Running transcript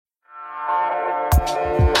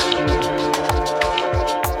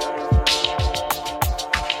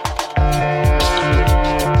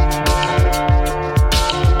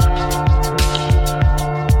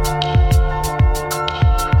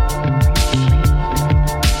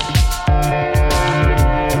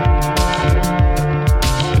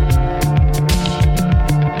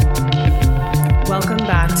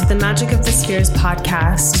Cheers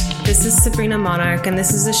podcast. This is Sabrina Monarch, and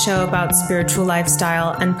this is a show about spiritual lifestyle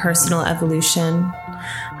and personal evolution.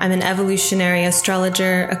 I'm an evolutionary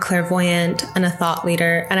astrologer, a clairvoyant, and a thought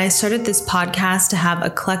leader, and I started this podcast to have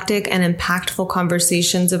eclectic and impactful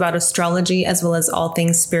conversations about astrology as well as all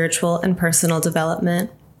things spiritual and personal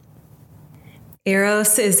development.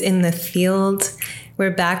 Eros is in the field. We're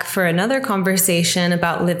back for another conversation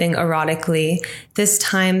about living erotically, this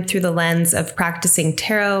time through the lens of practicing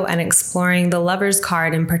tarot and exploring the Lover's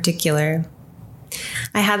card in particular.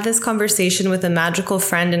 I had this conversation with a magical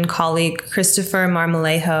friend and colleague, Christopher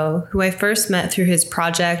Marmolejo, who I first met through his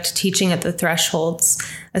project, Teaching at the Thresholds,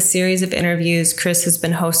 a series of interviews Chris has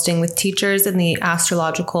been hosting with teachers in the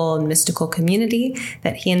astrological and mystical community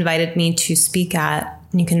that he invited me to speak at.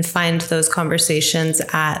 You can find those conversations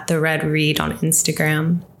at The Red Read on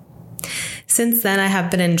Instagram. Since then, I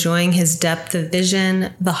have been enjoying his depth of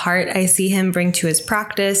vision, the heart I see him bring to his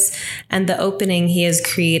practice, and the opening he is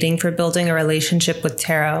creating for building a relationship with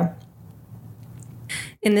tarot.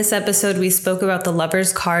 In this episode, we spoke about the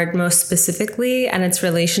Lover's card most specifically and its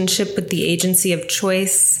relationship with the agency of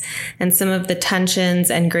choice and some of the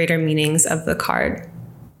tensions and greater meanings of the card.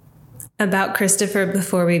 About Christopher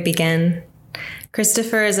before we begin.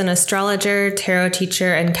 Christopher is an astrologer, tarot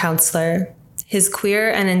teacher, and counselor. His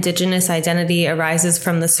queer and indigenous identity arises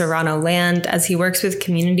from the Serrano land as he works with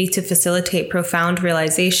community to facilitate profound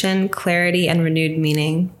realization, clarity, and renewed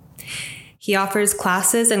meaning. He offers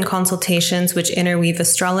classes and consultations which interweave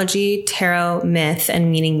astrology, tarot, myth,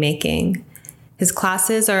 and meaning making. His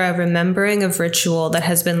classes are a remembering of ritual that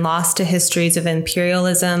has been lost to histories of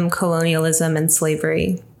imperialism, colonialism, and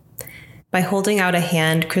slavery. By holding out a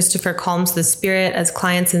hand, Christopher calms the spirit as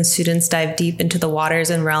clients and students dive deep into the waters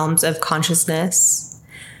and realms of consciousness.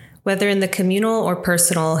 Whether in the communal or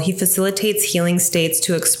personal, he facilitates healing states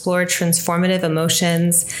to explore transformative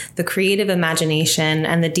emotions, the creative imagination,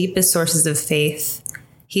 and the deepest sources of faith.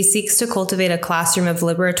 He seeks to cultivate a classroom of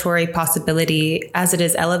liberatory possibility as it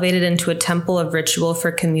is elevated into a temple of ritual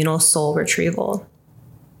for communal soul retrieval.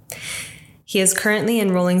 He is currently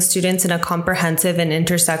enrolling students in a comprehensive and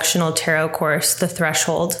intersectional tarot course, The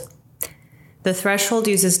Threshold. The Threshold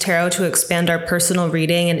uses tarot to expand our personal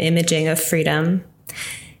reading and imaging of freedom.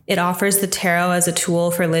 It offers the tarot as a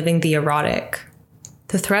tool for living the erotic.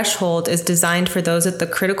 The Threshold is designed for those at the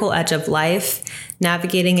critical edge of life,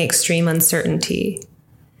 navigating extreme uncertainty.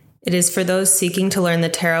 It is for those seeking to learn the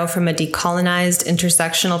tarot from a decolonized,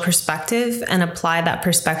 intersectional perspective and apply that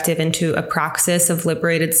perspective into a praxis of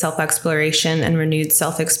liberated self-exploration and renewed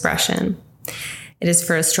self-expression. It is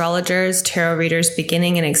for astrologers, tarot readers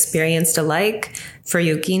beginning and experienced alike, for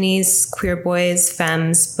yoginis, queer boys,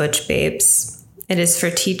 femmes, butch babes. It is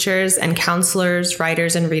for teachers and counselors,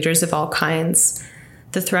 writers, and readers of all kinds.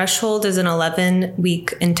 The Threshold is an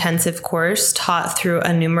 11-week intensive course taught through a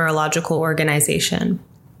numerological organization.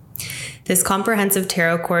 This comprehensive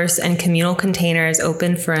tarot course and communal container is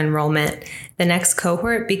open for enrollment. The next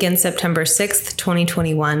cohort begins September 6th,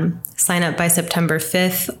 2021. Sign up by September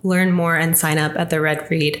 5th. Learn more and sign up at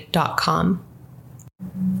theredread.com.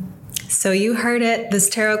 So you heard it. This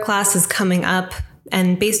tarot class is coming up.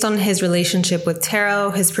 And based on his relationship with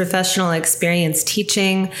tarot, his professional experience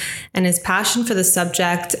teaching, and his passion for the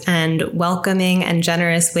subject and welcoming and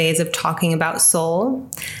generous ways of talking about soul,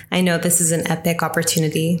 I know this is an epic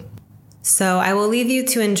opportunity. So I will leave you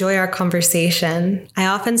to enjoy our conversation. I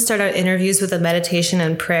often start our interviews with a meditation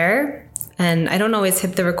and prayer, and I don't always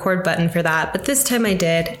hit the record button for that, but this time I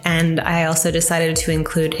did, and I also decided to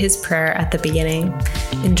include his prayer at the beginning.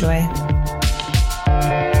 Enjoy.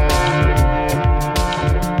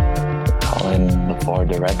 Call in the four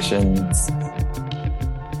directions,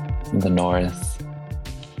 the north,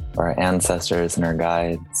 for our ancestors and our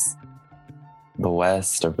guides, the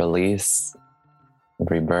west, of release,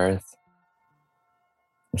 of rebirth,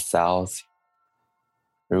 the south,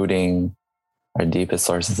 rooting our deepest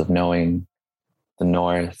sources of knowing, the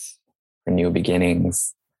north, for new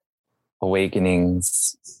beginnings,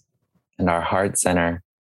 awakenings, and our heart center,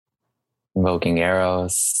 invoking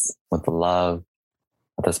Eros with the love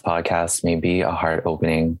that this podcast may be a heart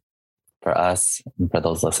opening for us and for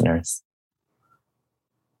those listeners.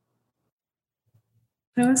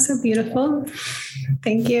 That was so beautiful.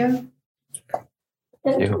 Thank you.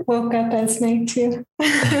 You. Woke up as night too.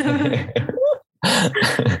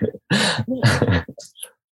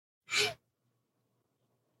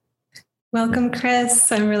 Welcome,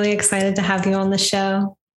 Chris. I'm really excited to have you on the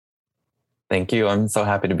show. Thank you. I'm so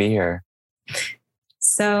happy to be here.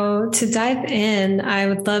 So to dive in, I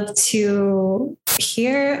would love to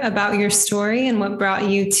hear about your story and what brought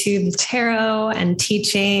you to the tarot and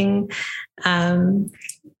teaching.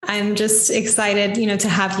 I'm just excited, to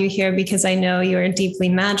have you here because I know you are deeply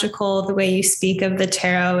magical. The way you speak of the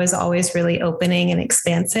tarot is always really opening and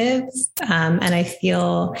expansive. And I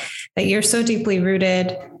feel that you're so deeply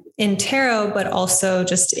rooted in tarot, but also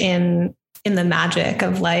just in the magic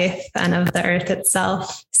of life and of the earth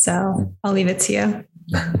itself. So I'll leave it to you.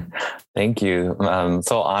 Thank you. I'm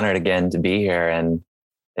so honored again to be here. And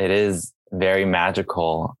it is very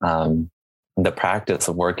magical. The practice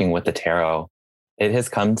of working with the tarot, it has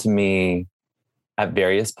come to me at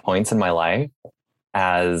various points in my life.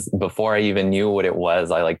 As before I even knew what it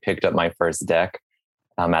was, I picked up my first deck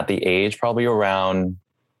at the age probably around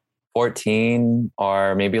 14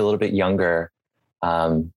 or maybe a little bit younger.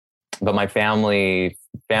 But my family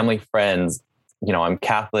friends, I'm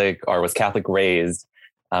Catholic or was Catholic raised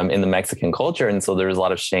in the Mexican culture. And so there's a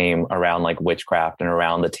lot of shame around witchcraft and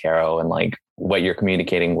around the tarot and what you're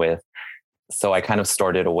communicating with. So I kind of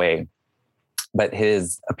stored it away. But it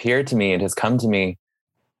has come to me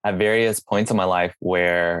at various points in my life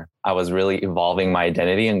where I was really evolving my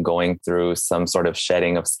identity and going through some sort of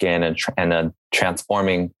shedding of skin and a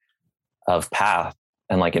transforming of path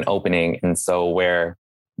and an opening. And so where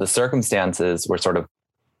the circumstances were sort of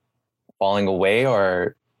falling away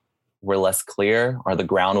or were less clear, or the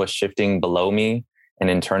ground was shifting below me and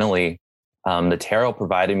internally, the tarot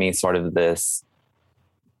provided me sort of this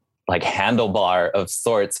handlebar of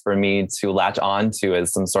sorts for me to latch on to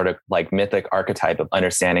as some sort of mythic archetype of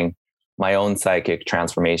understanding my own psychic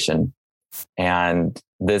transformation. And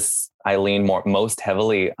this, I lean most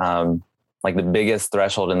heavily, the biggest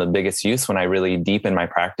threshold and the biggest use when I really deepened my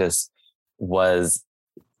practice was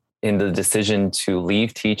in the decision to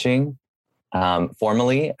leave teaching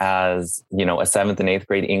formally as, a 7th and 8th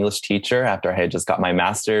grade English teacher after I had just got my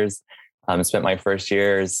master's, spent my first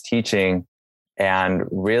years teaching, and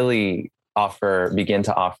really begin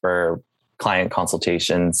to offer client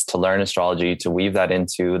consultations to learn astrology, to weave that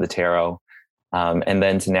into the tarot, and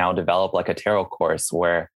then to now develop a tarot course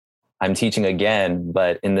where I'm teaching again,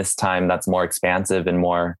 but in this time that's more expansive and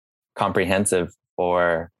more comprehensive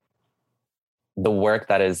for the work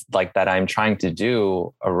that is that I'm trying to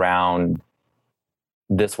do around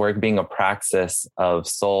this work being a praxis of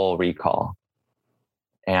soul recall.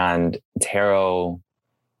 And tarot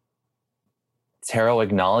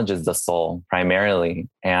acknowledges the soul primarily,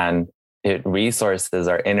 and it resources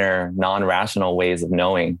our inner non-rational ways of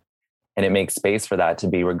knowing. And it makes space for that to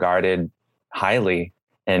be regarded highly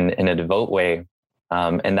in a devout way.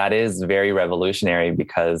 And that is very revolutionary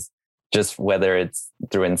because just whether it's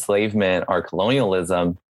through enslavement or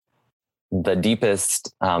colonialism, the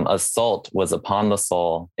deepest assault was upon the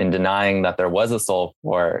soul in denying that there was a soul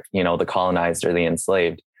for, the colonized or the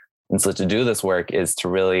enslaved. And so to do this work is to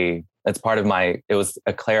really, it was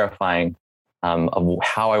a clarifying of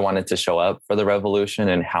how I wanted to show up for the revolution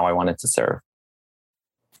and how I wanted to serve.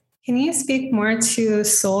 Can you speak more to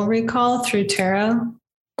soul recall through tarot?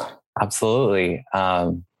 Absolutely.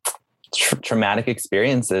 Traumatic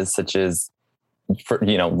experiences such as,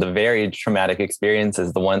 the very traumatic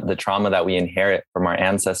experiences, the trauma that we inherit from our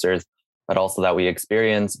ancestors, but also that we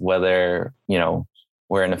experience, whether,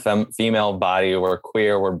 we're in a female body, we're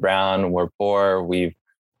queer, we're brown, we're poor, we've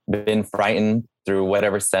been frightened through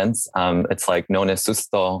whatever sense. It's known as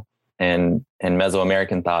susto in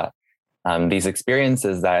Mesoamerican thought. These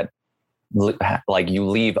experiences that you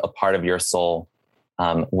leave a part of your soul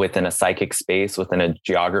within a psychic space, within a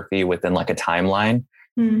geography, within a timeline.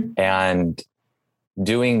 And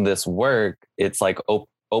doing this work, it's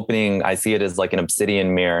opening, I see it as an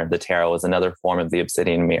obsidian mirror. The tarot is another form of the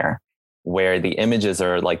obsidian mirror, where the images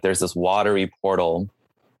are there's this watery portal,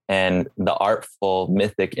 and the artful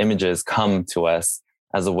mythic images come to us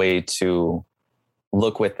as a way to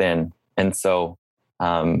look within. And so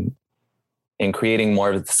in creating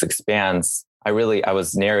more of this expanse, I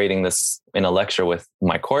was narrating this in a lecture with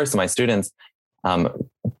my course and my students,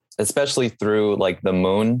 especially through the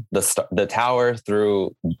moon, the tower,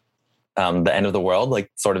 through the end of the world,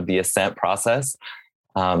 sort of the ascent process,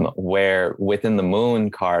 where within the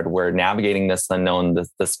moon card, we're navigating this unknown,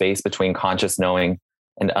 the space between conscious knowing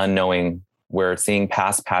and unknowing. We're seeing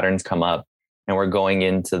past patterns come up, and we're going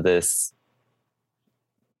into this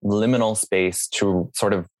liminal space to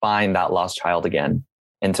sort of find that lost child again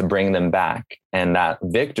and to bring them back. And that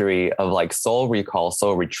victory of soul recall,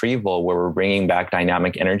 soul retrieval, where we're bringing back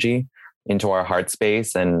dynamic energy into our heart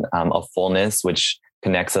space and a fullness, which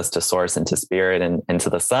connects us to source and to spirit and to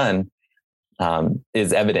the sun,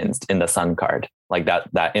 is evidenced in the sun card.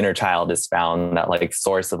 That inner child is found, that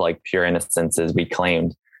source of pure innocence is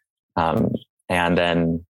reclaimed. And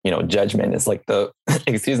then, judgment is the,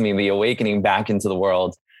 the awakening back into the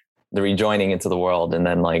world the rejoining into the world, and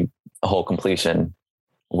then like a whole completion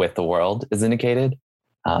with the world is indicated.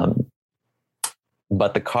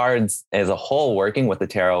 But the cards as a whole, working with the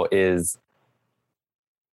tarot is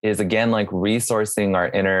again, like resourcing our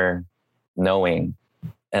inner knowing,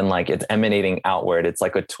 and like it's emanating outward. It's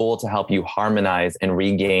like a tool to help you harmonize and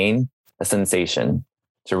regain a sensation,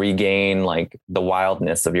 to regain like the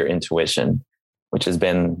wildness of your intuition, which has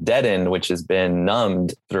been deadened, which has been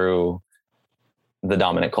numbed through the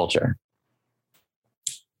dominant culture.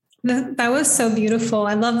 That was so beautiful.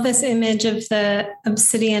 I love this image of the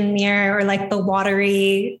obsidian mirror, or like the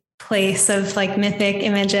watery place of like mythic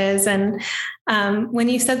images. And when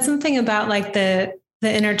you said something about like the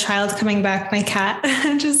inner child coming back, my cat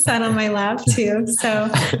just sat on my lap too. So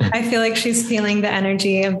I feel like she's feeling the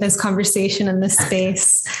energy of this conversation in this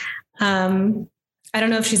space. I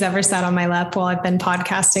don't know if she's ever sat on my lap while I've been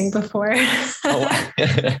podcasting before.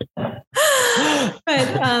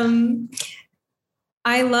 But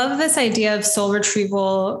I love this idea of soul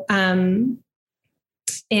retrieval. And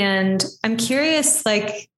I'm curious,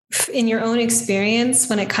 like in your own experience,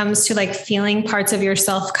 when it comes to like feeling parts of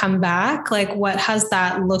yourself come back, like what has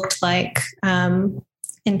that looked like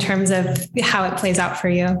in terms of how it plays out for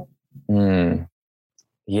you?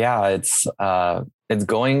 Yeah, it's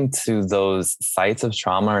going to those sites of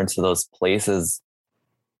trauma, or to those places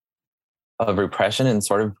of repression, and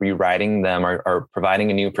sort of rewriting them, or providing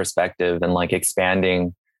a new perspective, and like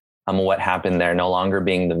expanding what happened there, no longer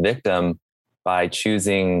being the victim, by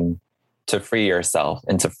choosing to free yourself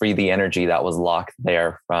and to free the energy that was locked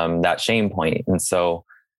there from that shame point. And so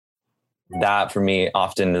that for me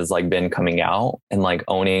often has like been coming out and like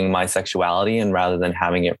owning my sexuality, and rather than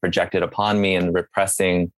having it projected upon me and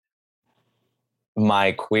repressing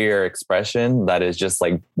my queer expression that is just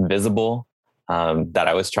like visible, that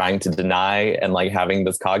I was trying to deny, and like having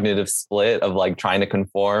this cognitive split of like trying to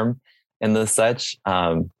conform and the such,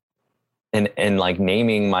 and like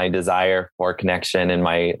naming my desire for connection and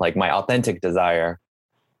my authentic desire.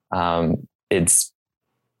 It's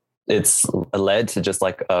led to just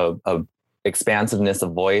like a expansiveness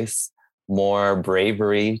of voice, more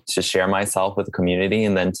bravery to share myself with the community,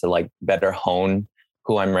 and then to like better hone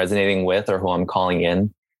who I'm resonating with or who I'm calling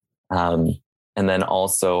in. And then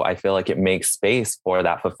also I feel like it makes space for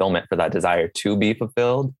that fulfillment, for that desire to be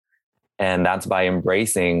fulfilled. And that's by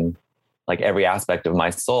embracing like every aspect of my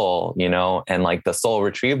soul, you know, and like the soul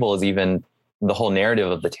retrieval is even the whole narrative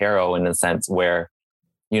of the tarot, in a sense where,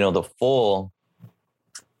 you know, the full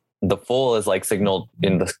is like signaled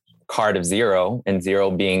in the card of 0, and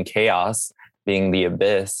 0 being chaos, being the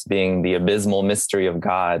abyss, being the abysmal mystery of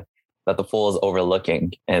God that the Fool is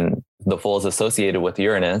overlooking. And the Fool is associated with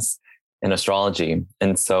Uranus in astrology.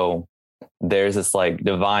 And so there's this like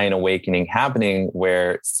divine awakening happening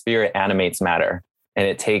where spirit animates matter, and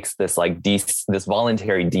it takes this like this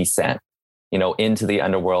voluntary descent, you know, into the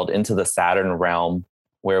underworld, into the Saturn realm,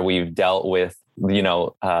 where we've dealt with, you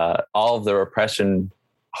know, all of the repression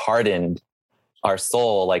hardened our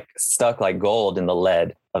soul, like stuck like gold in the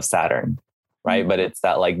lead of Saturn, right? Mm-hmm. But it's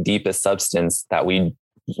that like deepest substance that we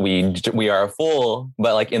are a fool,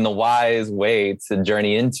 but like in the wise way to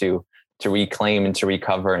journey into, to reclaim and to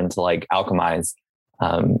recover and to like alchemize,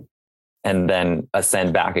 and then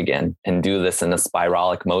ascend back again and do this in a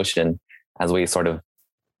spiralic motion as we sort of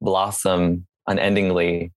blossom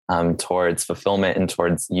unendingly towards fulfillment and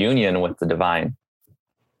towards union with the divine.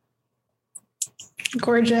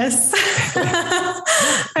 Gorgeous.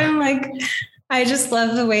 I'm like, I just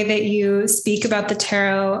love the way that you speak about the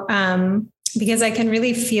tarot, because I can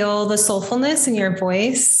really feel the soulfulness in your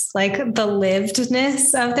voice, like the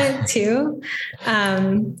livedness of it too.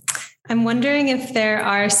 I'm wondering if there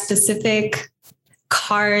are specific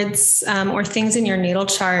cards or things in your natal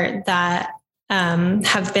chart that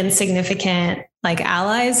have been significant, like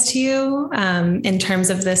allies to you in terms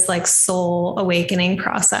of this like soul awakening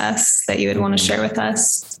process that you would want to share with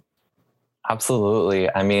us.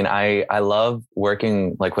 Absolutely. I mean, I love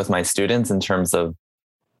working like with my students in terms of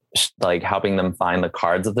like helping them find the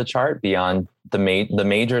cards of the chart beyond the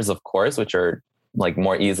majors, of course, which are like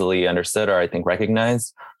more easily understood or I think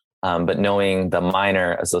recognized. But knowing the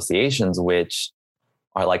minor associations, which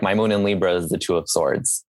are like my moon in Libra is the 2 of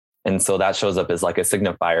Swords. And so that shows up as like a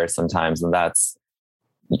signifier sometimes. And that's,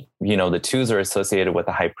 you know, the 2s are associated with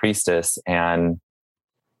the High Priestess, and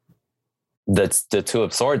the 2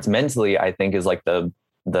 of Swords mentally, I think, is like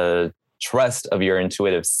the trust of your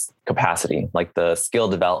intuitive capacity, like the skill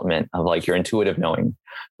development of like your intuitive knowing,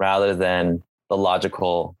 rather than the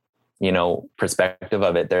logical, you know, perspective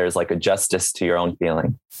of it. There's like a justice to your own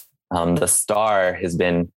feeling. The Star has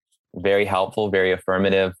been very helpful, very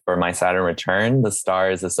affirmative for my Saturn return. The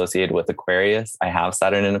star is associated with Aquarius. I have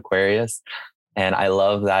Saturn in Aquarius, and I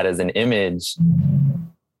love that as an image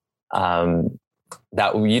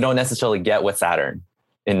that you don't necessarily get with Saturn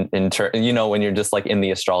when you're just like in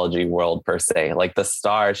the astrology world per se. Like the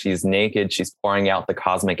star, she's naked, she's pouring out the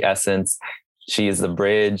cosmic essence. She is the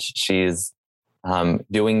bridge. She's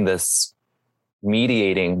doing this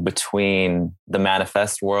mediating between the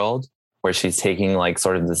manifest world, where she's taking like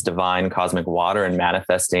sort of this divine cosmic water and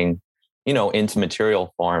manifesting, into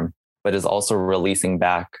material form, but is also releasing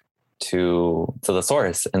back to the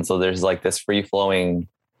source. And so there's like this free flowing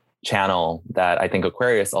channel that I think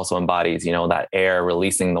Aquarius also embodies, that air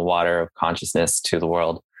releasing the water of consciousness to the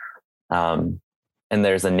world. And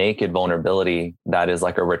there's a naked vulnerability that is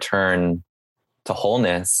like a return to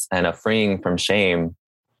wholeness and a freeing from shame.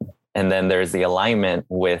 And then there's the alignment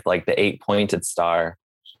with like the 8-pointed star,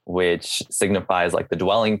 which signifies like the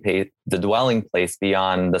dwelling place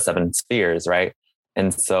beyond the 7 spheres, right?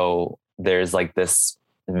 And so there's like this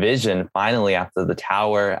vision finally after the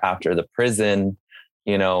tower, after the prison,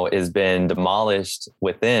 has been demolished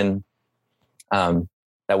within,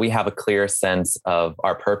 that we have a clear sense of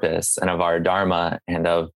our purpose and of our dharma and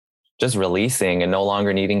of just releasing and no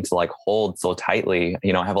longer needing to like hold so tightly.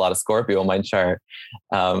 I have a lot of Scorpio in my chart,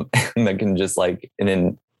 that can just like an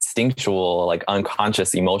instinctual, like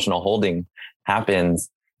unconscious emotional holding happens.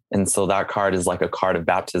 And so that card is like a card of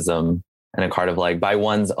baptism and a card of like by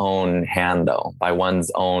one's own hand, though, by one's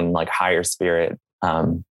own like higher spirit,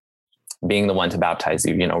 being the one to baptize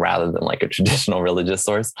you, rather than like a traditional religious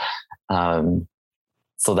source.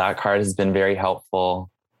 So that card has been very helpful.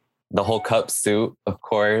 The whole cup suit, of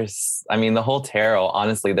course. I mean, the whole tarot,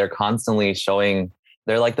 honestly, they're constantly showing,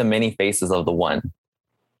 they're like the many faces of the one,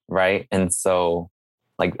 right? And so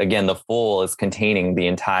like, again, the Fool is containing the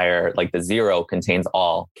entire, like the 0 contains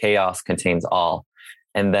all, chaos contains all.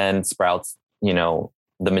 And then sprouts, the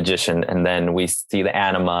Magician. And then we see the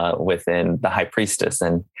anima within the High Priestess,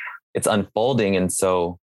 and it's unfolding. And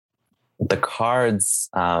so the cards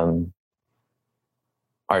are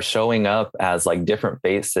showing up as like different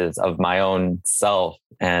faces of my own self.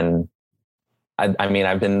 And I mean,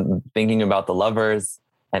 I've been thinking about the Lovers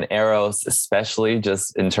and Eros, especially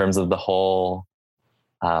just in terms of the whole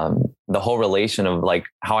relation of like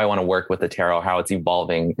how I want to work with the tarot, how it's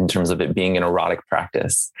evolving in terms of it being an erotic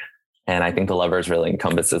practice. And I think the Lovers really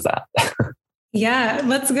encompasses that. Yeah,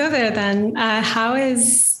 let's go there then.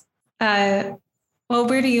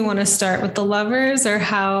 Where do you want to start, with the Lovers or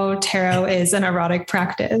how tarot is an erotic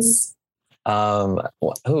practice? Well,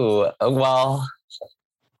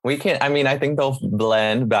 we can, I think they'll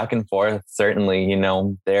blend back and forth. Certainly,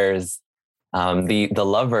 there's the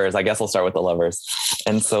Lovers. I guess I'll start with the Lovers.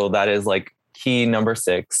 And so that is like key number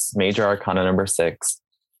 6, major arcana number 6.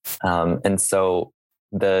 And so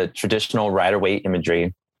the traditional Rider-Waite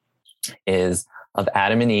imagery is of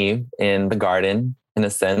Adam and Eve in the garden, in a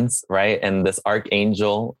sense, right? And this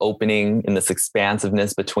archangel opening in this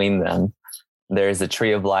expansiveness between them. There's a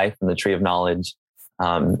tree of life and the tree of knowledge.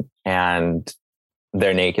 And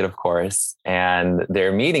they're naked, of course, and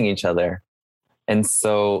they're meeting each other. And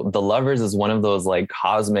so the Lovers is one of those like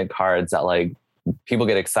cosmic cards that like people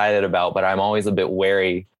get excited about, but I'm always a bit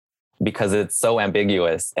wary because it's so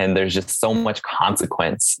ambiguous and there's just so much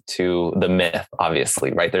consequence to the myth,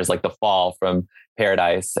 obviously, right? There's like the fall from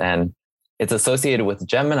paradise, and it's associated with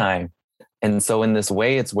Gemini. And so in this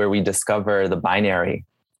way, it's where we discover the binary,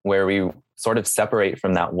 where we sort of separate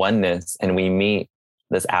from that oneness and we meet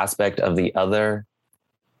this aspect of the other,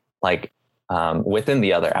 like within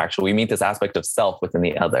the other, actually. We meet this aspect of self within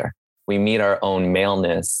the other. We meet our own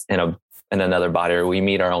maleness in another body, or we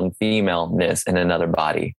meet our own femaleness in another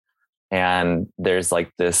body. And there's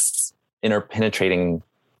like this interpenetrating,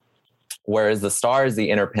 whereas the star is the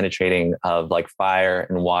interpenetrating of like fire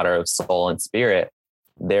and water, of soul and spirit.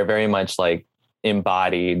 They're very much like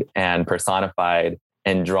embodied and personified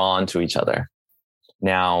and drawn to each other.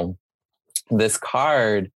 Now, this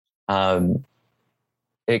card,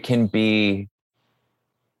 it can be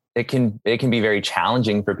very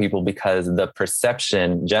challenging for people because the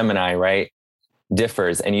perception, Gemini, right,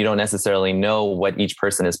 differs, and you don't necessarily know what each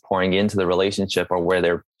person is pouring into the relationship or where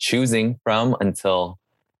they're choosing from until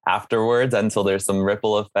afterwards, until there's some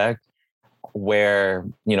ripple effect where,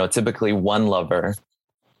 typically one lover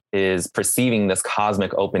is perceiving this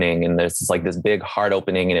cosmic opening, and there's like this big heart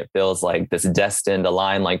opening, and it feels like this destined,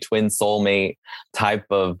 aligned, like twin soulmate type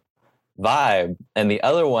of vibe. And the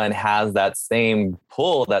other one has that same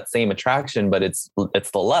pull, that same attraction, but it's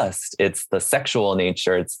the lust, it's the sexual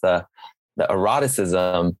nature, it's the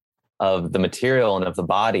eroticism of the material and of the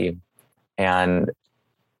body. And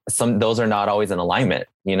those are not always in alignment,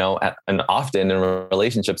 and often in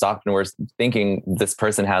relationships, we're thinking this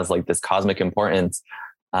person has like this cosmic importance,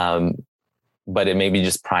 but it may be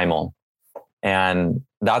just primal. And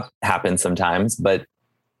that happens sometimes. But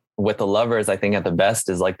with the lovers, I think at the best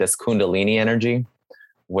is like this Kundalini energy,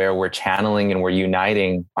 where we're channeling and we're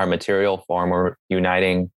uniting our material form, we're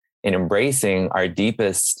uniting and embracing our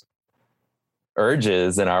deepest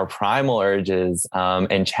urges and our primal urges,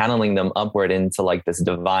 and channeling them upward into like this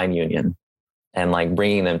divine union and like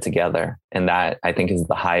bringing them together. And that, I think, is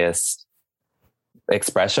the highest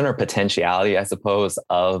expression or potentiality, I suppose,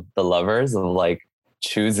 of the lovers, of like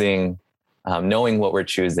choosing, knowing what we're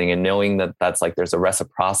choosing and knowing that that's like, there's a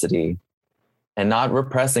reciprocity, and not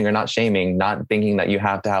repressing or not shaming, not thinking that you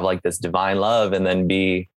have to have like this divine love and then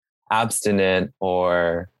be abstinent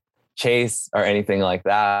or chase or anything like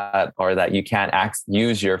that, or that you can't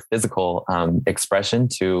use your physical expression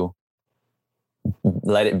to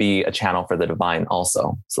let it be a channel for the divine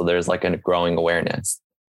also. So there's like a growing awareness.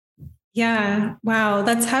 Yeah. Wow.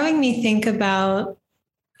 That's having me think about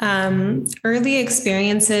early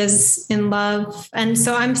experiences in love. And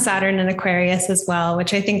so I'm Saturn and Aquarius as well,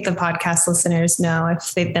 which I think the podcast listeners know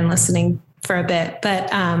if they've been listening for a bit,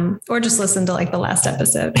 but, or just listen to like the last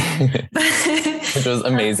episode, which was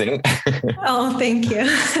amazing. Oh, thank you.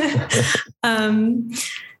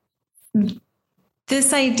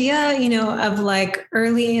 This idea, of like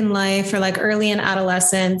early in life or like early in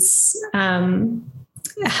adolescence,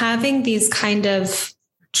 having these kind of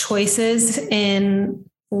choices in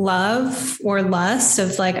love or lust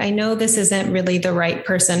of like, I know this isn't really the right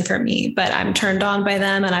person for me, but I'm turned on by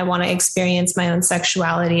them and I want to experience my own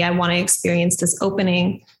sexuality. I want to experience this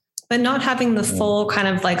opening, but not having the full kind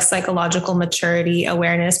of like psychological maturity,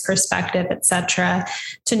 awareness, perspective, etc.,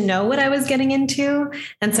 to know what I was getting into.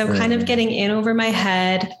 And so kind of getting in over my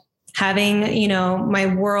head, having, my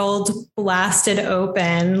world blasted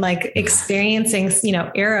open, like experiencing,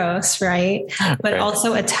 eros, right? But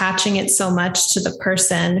also attaching it so much to the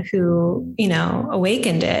person who,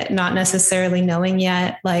 awakened it, not necessarily knowing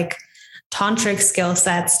yet, like tantric skill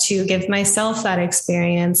sets to give myself that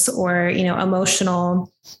experience, or, emotional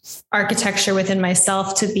architecture within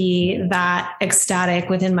myself to be that ecstatic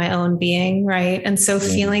within my own being. Right. And so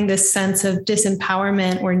feeling this sense of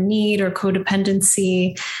disempowerment or need or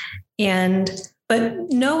codependency, but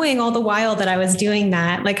knowing all the while that I was doing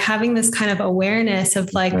that, like having this kind of awareness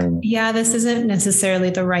of like, yeah, this isn't necessarily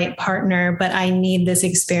the right partner, but I need this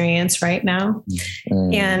experience right now.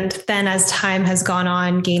 And then as time has gone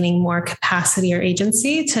on, gaining more capacity or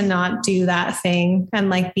agency to not do that thing and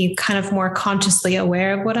like be kind of more consciously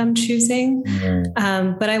aware of what I'm choosing.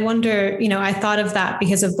 But I wonder, I thought of that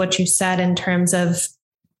because of what you said in terms of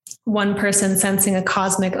one person sensing a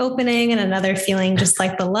cosmic opening and another feeling just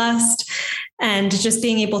like the lust, and just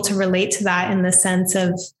being able to relate to that in the sense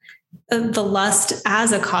of the lust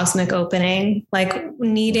as a cosmic opening, like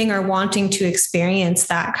needing or wanting to experience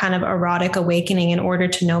that kind of erotic awakening in order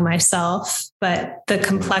to know myself, but the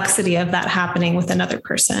complexity of that happening with another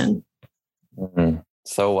person.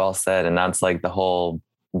 So well said. And that's like the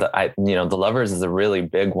lovers is a really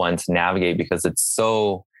big one to navigate because it's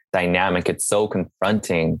so dynamic. It's so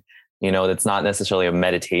confronting. It's not necessarily a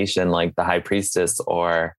meditation like the High Priestess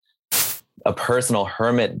or a personal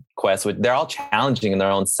hermit quest, which they're all challenging in their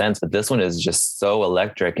own sense, but this one is just so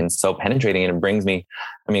electric and so penetrating. And it brings me,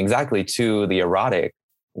 exactly to the erotic,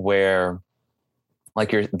 where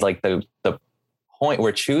like you're like the point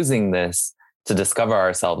we're choosing this to discover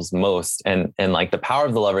ourselves most. And like the power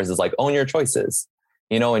of the lovers is like, own your choices,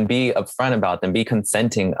 and be upfront about them, be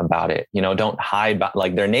consenting about it. Don't hide,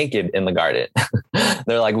 like they're naked in the garden.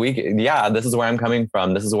 They're like, this is where I'm coming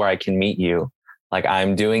from. This is where I can meet you. Like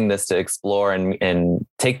I'm doing this to explore and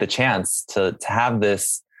take the chance to have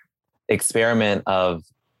this experiment of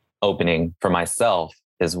opening for myself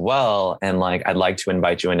as well. And like, I'd like to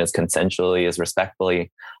invite you in as consensually, as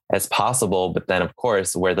respectfully as possible. But then of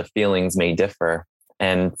course, where the feelings may differ,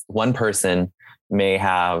 and one person may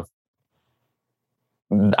have,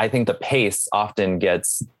 I think the pace often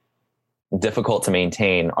gets difficult to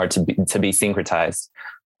maintain or to be syncretized.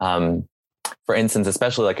 For instance,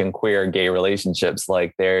 especially like in queer gay relationships,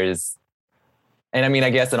 like there's, and I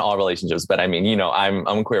guess in all relationships, but I'm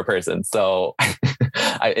a queer person. So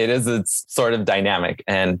it is a sort of dynamic,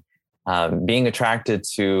 and being attracted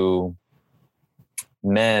to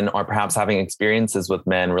men, or perhaps having experiences with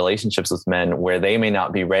men, relationships with men where they may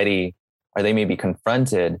not be ready, or they may be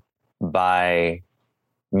confronted by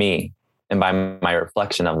me and by my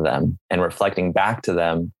reflection of them and reflecting back to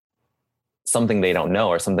them something they don't know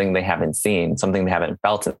or something they haven't seen, something they haven't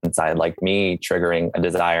felt inside, like me triggering a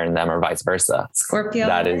desire in them or vice versa. Scorpio.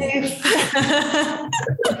 That is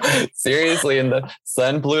seriously, in the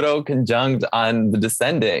Sun Pluto conjunct on the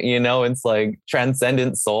descendant, it's like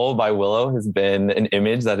Transcendent Soul by Willow has been an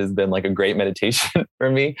image that has been like a great meditation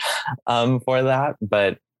for me for that.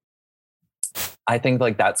 But I think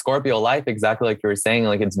like that Scorpio life, exactly like you were saying,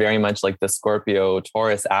 like it's very much like the Scorpio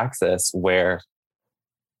Taurus axis where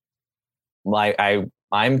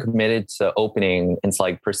I'm committed to opening and to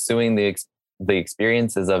like pursuing the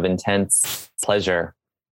experiences of intense pleasure.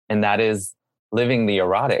 And that is living the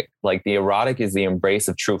erotic. Like the erotic is the embrace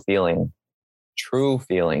of true feeling,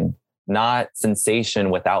 not sensation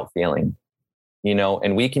without feeling,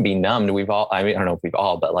 and we can be numbed. I don't know if we've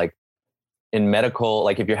all, but like in medical,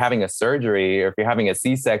 like if you're having a surgery or if you're having a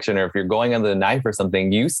C-section or if you're going under the knife or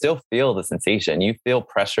something, you still feel the sensation. You feel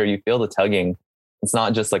pressure, you feel the tugging. It's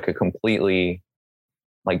not just like a completely,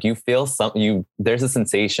 like you feel there's a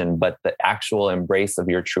sensation, but the actual embrace of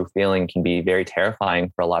your true feeling can be very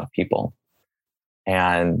terrifying for a lot of people.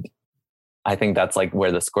 And I think that's like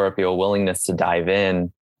where the Scorpio willingness to dive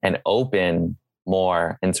in and open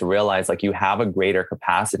more and to realize like you have a greater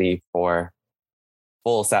capacity for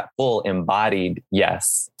full embodied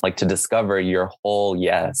yes, like to discover your whole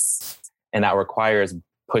yes. And that requires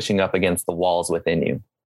pushing up against the walls within you.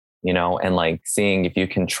 And like seeing if you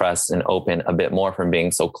can trust and open a bit more from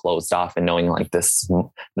being so closed off and knowing like this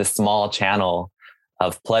small channel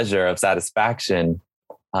of pleasure, of satisfaction.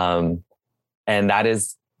 And that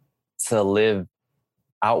is to live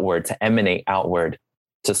outward, to emanate outward,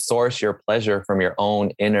 to source your pleasure from your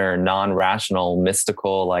own inner, non-rational,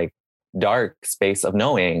 mystical, like dark space of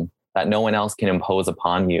knowing that no one else can impose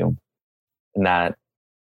upon you. And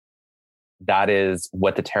that is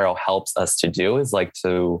what the tarot helps us to do, is like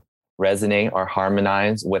to resonate or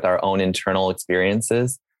harmonize with our own internal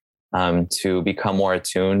experiences, to become more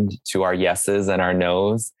attuned to our yeses and our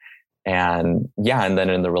nos. And then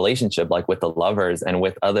in the relationship, like with the lovers and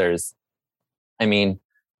with others, I mean,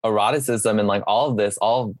 eroticism and like all of this,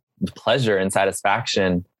 all the pleasure and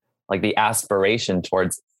satisfaction, like the aspiration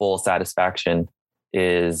towards full satisfaction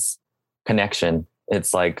is connection.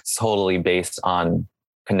 It's like totally based on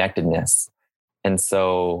connectedness. And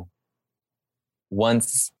so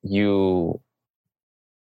once you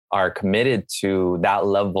are committed to that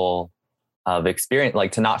level of experience,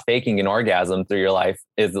 like to not faking an orgasm through your life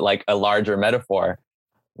is like a larger metaphor,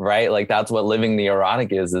 right? Like that's what living the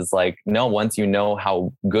erotic is like, no, once you know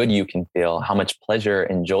how good you can feel, how much pleasure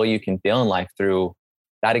and joy you can feel in life through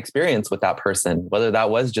that experience with that person, whether that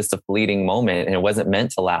was just a fleeting moment and it wasn't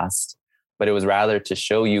meant to last, but it was rather to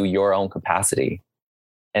show you your own capacity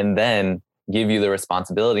and then give you the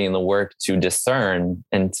responsibility and the work to discern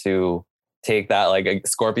and to take that like a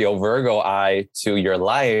Scorpio Virgo eye to your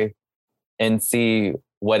life and see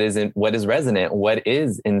what is resonant, what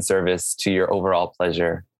is in service to your overall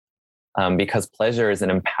pleasure. Because pleasure is an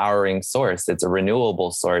empowering source. It's a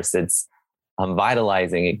renewable source. It's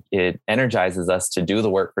vitalizing. It energizes us to do the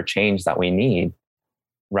work for change that we need,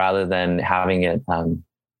 rather than having it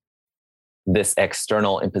this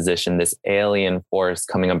external imposition, this alien force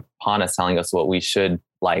coming upon us, telling us what we should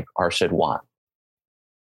like or should want.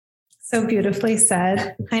 So beautifully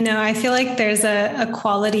said. I know. I feel like there's a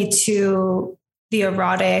quality to the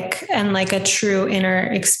erotic and like a true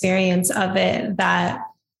inner experience of it that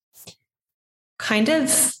kind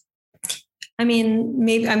of, I mean,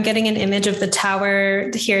 maybe I'm getting an image of the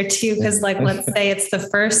tower here too, because like, let's say it's the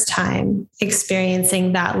first time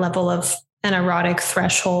experiencing that level of an erotic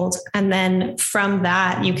threshold. And then from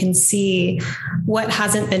that, you can see what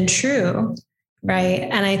hasn't been true. Right.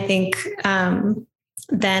 And I think,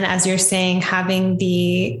 then as you're saying, having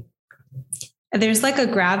there's like a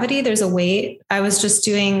gravity, there's a weight. I was just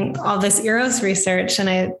doing all this Eros research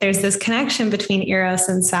and there's this connection between Eros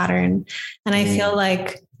and Saturn. And I feel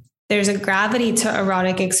like there's a gravity to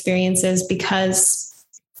erotic experiences because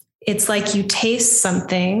it's like you taste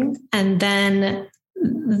something and then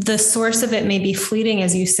the source of it may be fleeting,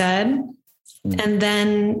 as you said. And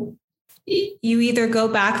then you either go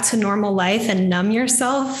back to normal life and numb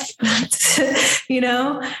yourself,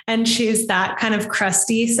 and choose that kind of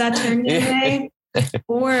crusty Saturnian way,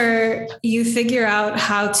 or you figure out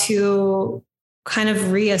how to kind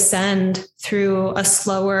of reascend through a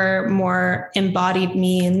slower, more embodied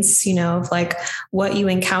means, of like what you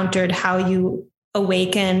encountered, how you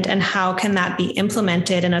awakened, and how can that be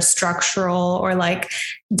implemented in a structural or like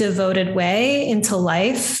devoted way into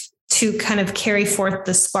life to kind of carry forth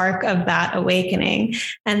the spark of that awakening.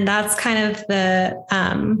 And that's kind of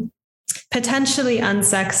the potentially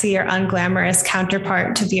unsexy or unglamorous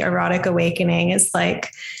counterpart to the erotic awakening is like,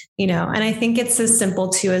 and I think it's as simple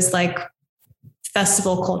too as like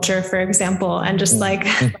festival culture, for example, and just like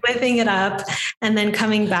living it up and then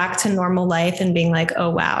coming back to normal life and being like, oh,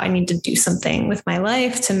 wow, I need to do something with my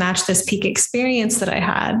life to match this peak experience that I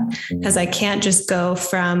had. Because I can't just go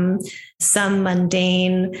from some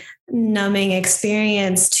mundane, numbing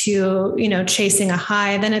experience to, chasing a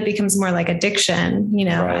high. Then it becomes more like addiction,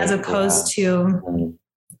 right, as opposed to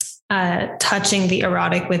touching the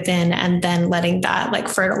erotic within and then letting that like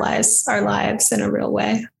fertilize our lives in a real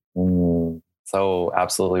way. So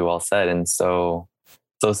absolutely well said. And so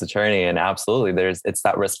Saturnian, absolutely. It's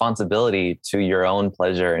that responsibility to your own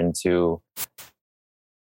pleasure and to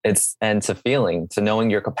feeling, to knowing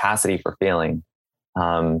your capacity for feeling,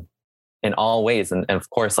 in all ways. And of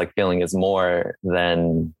course, like feeling is more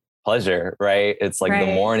than pleasure, right? It's like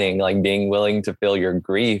the mourning, like being willing to feel your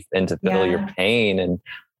grief and to feel your pain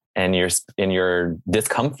and your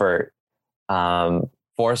discomfort,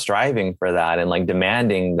 for striving for that and like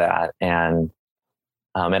demanding that. And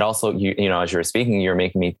it also, as you were speaking, you're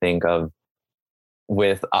making me think of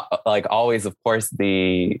with like always, of course,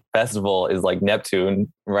 the festival is like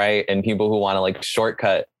Neptune, right? And people who want to like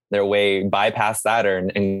shortcut their way, bypass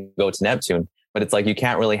Saturn and go to Neptune. But it's like, you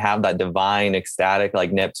can't really have that divine, ecstatic,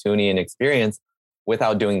 like Neptunian experience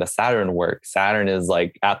without doing the Saturn work. Saturn is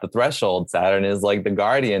like at the threshold. Saturn is like the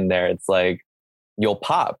guardian there. It's like, you'll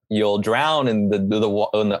pop, you'll drown in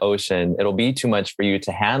the ocean. It'll be too much for you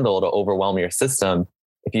to handle, to overwhelm your system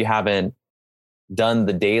if you haven't done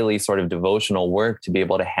the daily sort of devotional work to be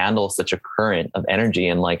able to handle such a current of energy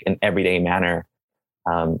in like an everyday manner,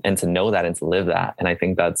 and to know that and to live that. And I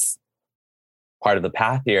think that's part of the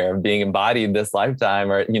path here of being embodied this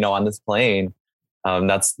lifetime or, on this plane.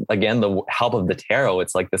 That's again, the help of the tarot.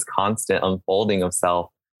 It's like this constant unfolding of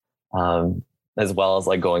self, as well as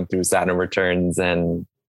like going through Saturn returns and,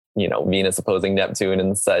 Venus opposing Neptune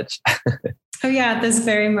and such. Oh yeah, at this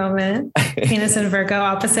very moment, Venus in Virgo,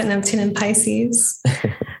 opposite Neptune in Pisces.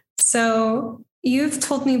 So you've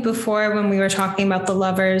told me before when we were talking about the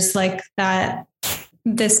Lovers, like that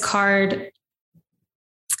this card,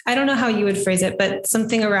 I don't know how you would phrase it, but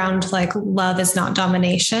something around like love is not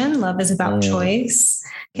domination. Love is about choice.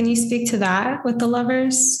 Can you speak to that with the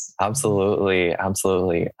Lovers? Absolutely.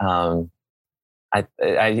 Absolutely. I,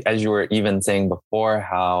 as you were even saying before,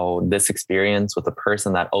 how this experience with a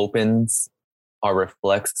person that opens or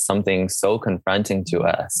reflects something so confronting to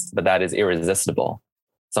us, but that is irresistible.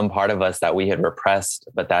 Some part of us that we had repressed,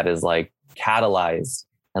 but that is like catalyzed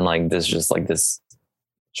and like this, just like this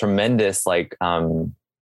tremendous, like,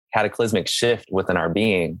 cataclysmic shift within our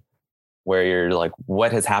being where you're like,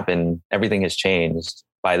 what has happened? Everything has changed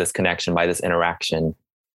by this connection, by this interaction.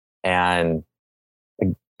 And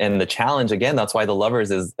the challenge, again, that's why the Lovers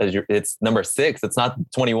it's number 6. It's not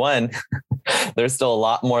 21. There's still a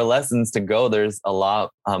lot more lessons to go. There's a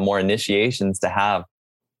lot more initiations to have.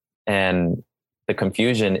 And the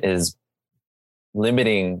confusion is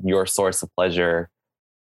limiting your source of pleasure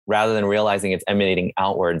rather than realizing it's emanating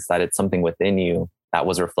outwards, that it's something within you that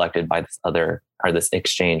was reflected by this other or this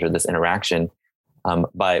exchange or this interaction,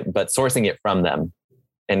 but sourcing it from them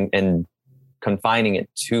and confining it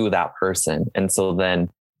to that person. And so then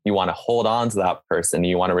you want to hold on to that person,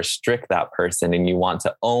 you want to restrict that person, and you want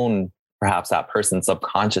to own perhaps that person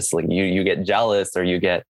subconsciously. You get jealous or you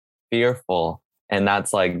get fearful. And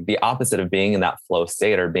that's like the opposite of being in that flow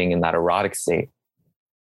state or being in that erotic state.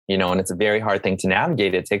 And it's a very hard thing to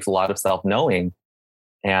navigate. It takes a lot of self-knowing.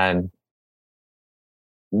 And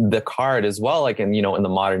the card as well, like in the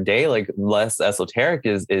modern day, like less esoteric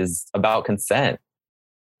is about consent.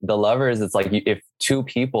 The Lovers, it's like if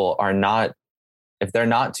they're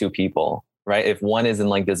not two people, right? If one is in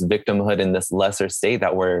like this victimhood in this lesser state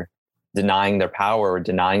that we're denying their power or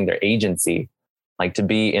denying their agency, like to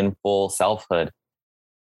be in full selfhood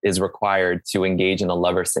is required to engage in a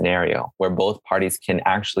lover scenario where both parties can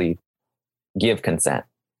actually give consent.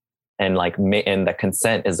 And and the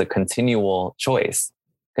consent is a continual choice.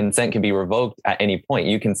 Consent can be revoked at any point.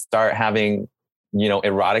 You can start having,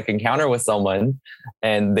 erotic encounter with someone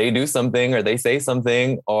and they do something or they say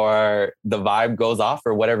something or the vibe goes off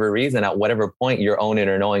for whatever reason. At whatever point, your own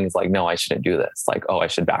inner knowing is like, no, I shouldn't do this. Like, oh, I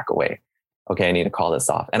should back away. Okay, I need to call this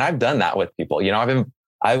off. And I've done that with people.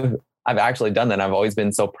 I've actually done that. And I've always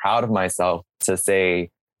been so proud of myself to say,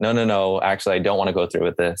 no, actually, I don't want to go through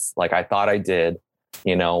with this. Like I thought I did,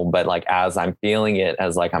 but like as I'm feeling it,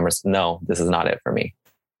 as like no, this is not it for me.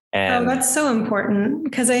 And that's so important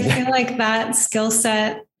because I feel like that skill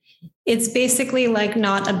set, it's basically like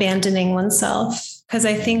not abandoning oneself. Because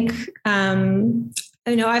I think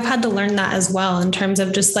I've had to learn that as well, in terms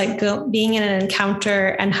of just like being in an encounter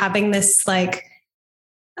and having this like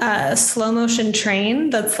slow motion train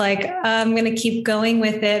that's like, I'm going to keep going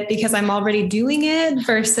with it because I'm already doing it,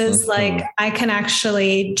 versus like, I can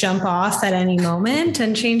actually jump off at any moment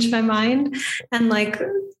and change my mind, and like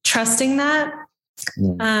trusting that.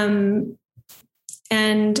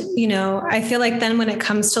 And, I feel like then when it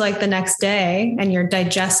comes to like the next day and you're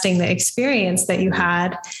digesting the experience that you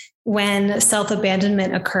had when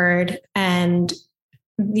self-abandonment occurred, and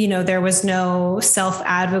there was no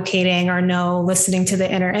self-advocating or no listening to the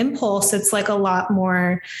inner impulse, it's like a lot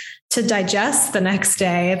more to digest the next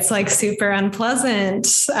day. It's like super unpleasant,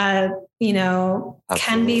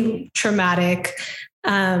 can be traumatic.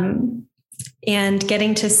 And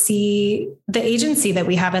getting to see the agency that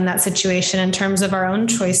we have in that situation in terms of our own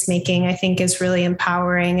choice making, I think is really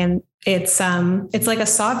empowering. And it's like a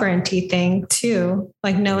sovereignty thing too,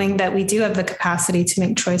 like knowing that we do have the capacity to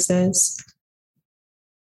make choices.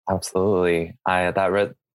 Absolutely.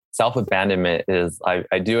 Self-abandonment is,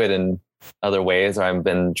 I do it in other ways, or I've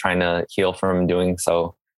been trying to heal from doing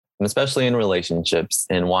so. And especially in relationships,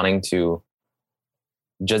 and wanting to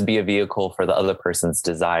just be a vehicle for the other person's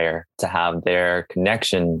desire to have their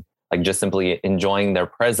connection, like just simply enjoying their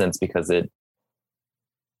presence, because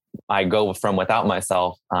I go from without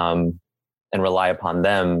myself, and rely upon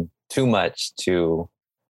them too much to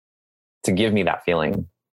give me that feeling,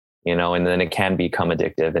 and then it can become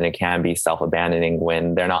addictive, and it can be self-abandoning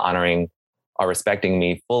when they're not honoring or respecting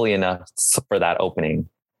me fully enough for that opening.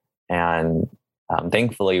 And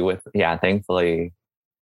thankfully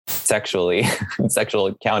sexual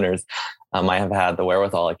encounters, I have had the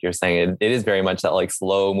wherewithal, like you're saying, it is very much that like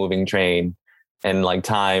slow moving train, and like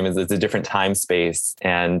time it's a different time space,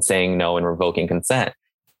 and saying no and revoking consent.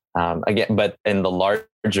 Again, but in the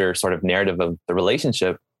larger sort of narrative of the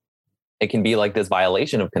relationship, it can be like this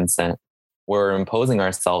violation of consent. We're imposing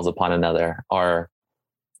ourselves upon another, or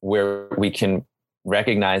where we can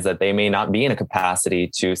recognize that they may not be in a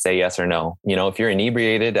capacity to say yes or no. If you're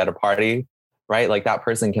inebriated at a party, right? Like that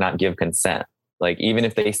person cannot give consent. Like even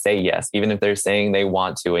if they say yes, even if they're saying they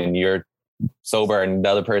want to, and you're sober and the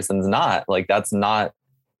other person's not, like that's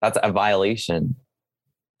a violation.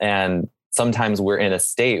 And sometimes we're in a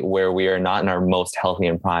state where we are not in our most healthy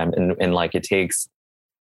and prime. And like it takes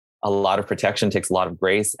a lot of protection, takes a lot of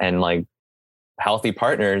grace, and like healthy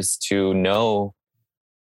partners to know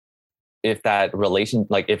if that relation,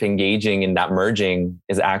 like if engaging in that merging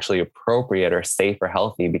is actually appropriate or safe or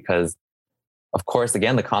healthy, because of course,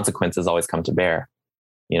 again, the consequences always come to bear,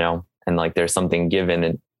 and like there's something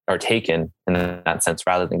given or taken in that sense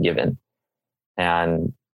rather than given.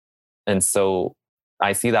 And so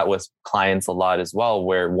I see that with clients a lot as well,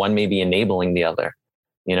 where one may be enabling the other.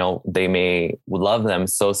 They may love them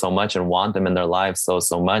so much and want them in their lives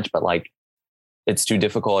so much, but like it's too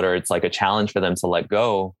difficult, or it's like a challenge for them to let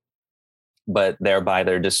go, but thereby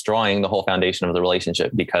they're destroying the whole foundation of the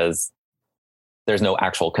relationship, because there's no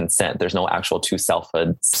actual consent. There's no actual two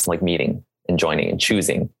selfhoods like meeting and joining and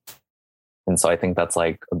choosing. And so I think that's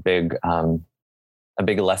like a big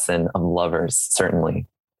lesson of lovers, certainly.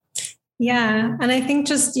 Yeah. And I think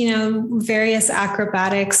just, various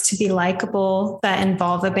acrobatics to be likable that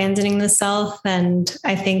involve abandoning the self. And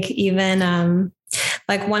I think even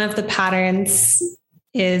like one of the patterns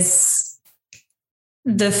is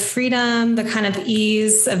the freedom, the kind of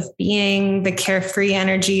ease of being, the carefree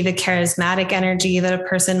energy, the charismatic energy that a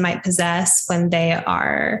person might possess when they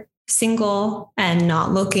are single and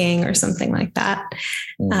not looking or something like that.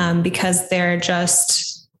 Because they're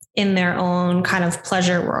just in their own kind of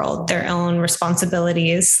pleasure world, their own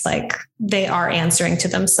responsibilities, like they are answering to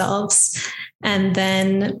themselves. And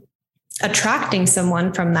then attracting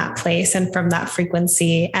someone from that place and from that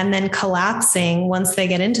frequency, and then collapsing once they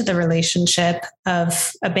get into the relationship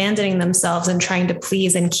of abandoning themselves and trying to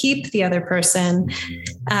please and keep the other person.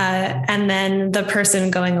 And then the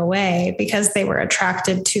person going away because they were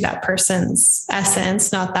attracted to that person's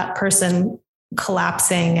essence, not that person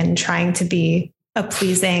collapsing and trying to be a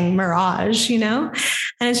pleasing mirage, and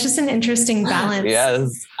it's just an interesting balance.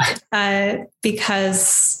 Yes.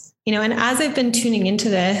 Because and as I've been tuning into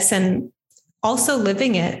this and also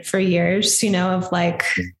living it for years, of like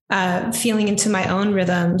feeling into my own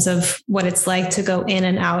rhythms of what it's like to go in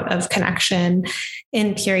and out of connection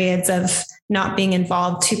in periods of not being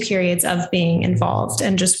involved to periods of being involved,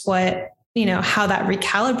 and just what, how that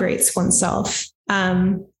recalibrates oneself.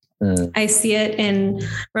 I see it in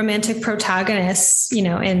romantic protagonists,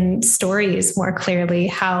 in stories more clearly,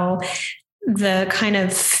 how the kind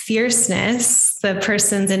of fierceness, the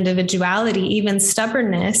person's individuality, even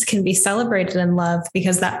stubbornness can be celebrated in love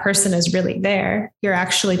because that person is really there. You're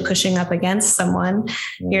actually pushing up against someone.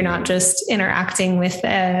 You're not just interacting with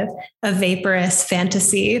a vaporous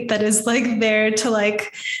fantasy that is like there to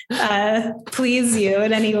like please you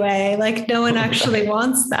in any way. Like no one actually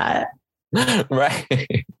wants that.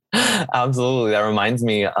 Right. Absolutely. That reminds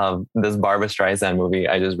me of this Barbra Streisand movie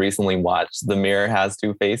I just recently watched, The Mirror Has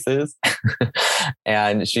Two Faces.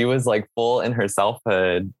 And she was like full in her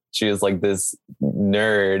selfhood. She was like this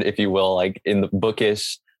nerd, if you will, like in the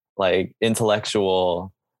bookish, like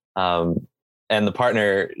intellectual. And the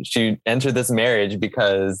partner, she entered this marriage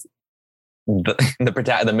because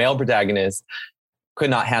the male protagonist could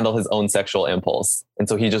not handle his own sexual impulse. And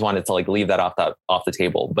so he just wanted to like leave that off the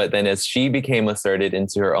table. But then as she became asserted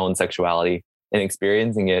into her own sexuality and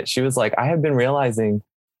experiencing it, she was like, I have been realizing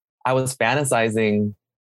I was fantasizing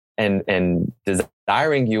and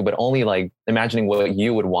desiring you, but only like imagining what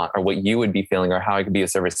you would want or what you would be feeling or how I could be of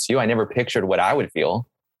service to you. I never pictured what I would feel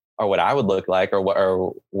or what I would look like or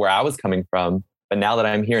where I was coming from. But now that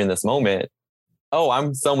I'm here in this moment, oh,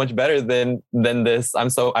 I'm so much better than this.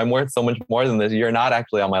 I'm worth so much more than this. You're not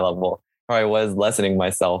actually on my level. Or I was lessening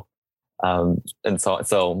myself. And so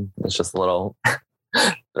it's just a little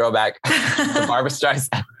throwback to Barbra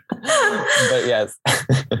Streisand. But yes.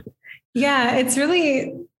 Yeah,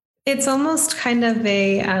 it's almost kind of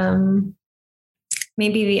a,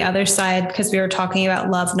 maybe the other side, because we were talking about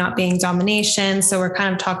love not being domination. So we're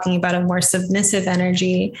kind of talking about a more submissive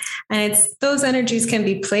energy, and those energies can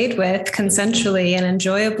be played with consensually and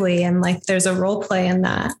enjoyably. And like, there's a role play in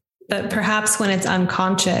that, but perhaps when it's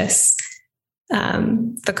unconscious,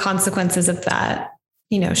 the consequences of that,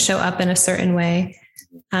 show up in a certain way.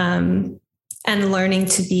 And learning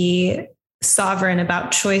to be sovereign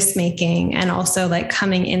about choice making, and also like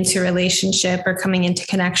coming into relationship or coming into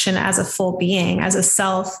connection as a full being, as a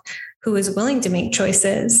self who is willing to make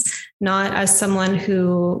choices, not as someone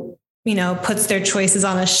who, puts their choices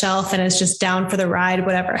on a shelf and is just down for the ride,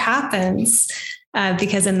 whatever happens.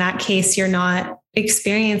 Because in that case, you're not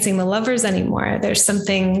experiencing the lovers anymore. There's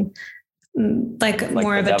something like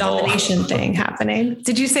more of a domination thing happening.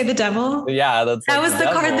 Did you say the devil? Yeah, that was the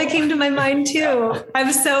card that came to my mind too.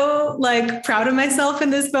 I'm so like proud of myself in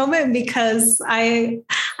this moment because I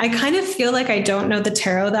kind of feel like I don't know the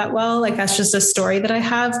tarot that well. Like that's just a story that I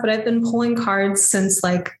have, but I've been pulling cards since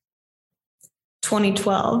like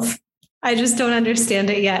 2012. I just don't understand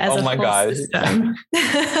it yet as a full system.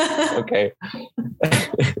 Okay.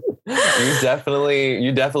 You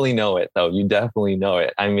definitely know it though. You definitely know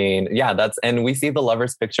it. I mean, yeah, and we see the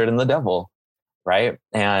lovers pictured in the devil, right?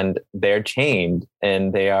 And they're chained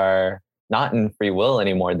and they are not in free will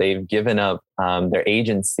anymore. They've given up their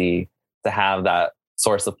agency to have that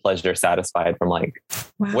source of pleasure satisfied from like,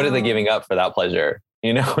 wow. What are they giving up for that pleasure?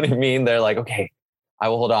 You know what I mean? They're like, okay, I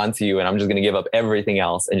will hold on to you and I'm just going to give up everything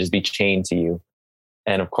else and just be chained to you.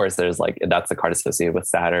 And of course, there's like, that's the card associated with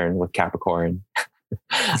Saturn, with Capricorn.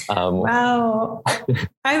 Wow.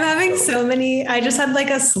 I'm having so many, I just had like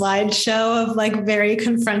a slideshow of like very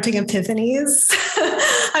confronting epiphanies.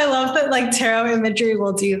 I love that like tarot imagery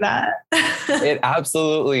will do that. It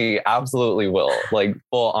absolutely will, like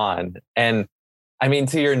full on. And I mean,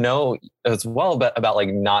 to your note as well, but about like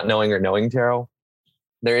not knowing or knowing tarot,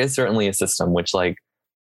 there is certainly a system which like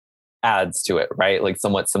adds to it, right? Like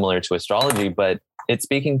somewhat similar to astrology, but it's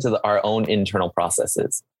speaking to our own internal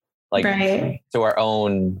processes. Like right. To our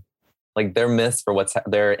own, like their myths for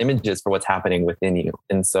their images for what's happening within you.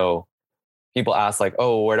 And so people ask like,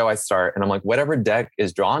 oh, where do I start? And I'm like, whatever deck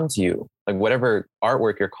is drawn to you, like whatever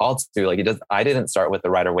artwork you're called to, like I didn't start with the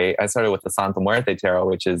Rider-Waite. I started with the Santa Muerte Tarot,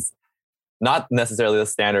 which is not necessarily the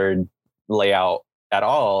standard layout at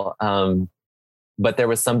all. But there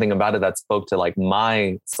was something about it that spoke to like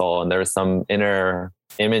my soul. And there was some inner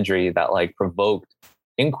imagery that like provoked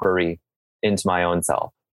inquiry into my own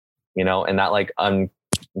self. And that like,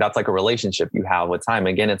 that's like a relationship you have with time.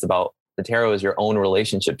 Again, it's about the tarot is your own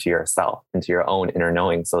relationship to yourself and to your own inner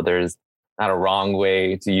knowing. So there's not a wrong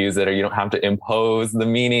way to use it, or you don't have to impose the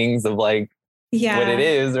meanings of like what it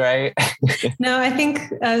is, right? No, I think,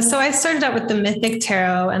 so I started out with the Mythic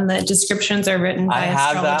Tarot and the descriptions are written by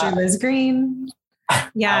astrologer Liz Green.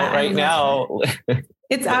 Yeah. Out right now.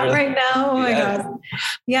 It's out right now. Oh my God.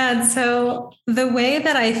 Yeah. And so the way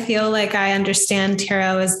that I feel like I understand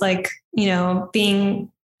tarot is like,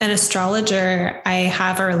 being an astrologer, I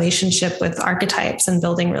have a relationship with archetypes and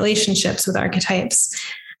building relationships with archetypes.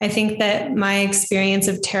 I think that my experience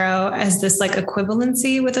of tarot has this like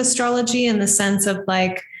equivalency with astrology in the sense of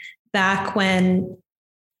like back when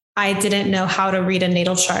I didn't know how to read a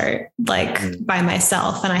natal chart like by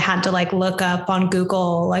myself. And I had to like look up on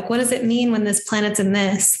Google, like, what does it mean when this planet's in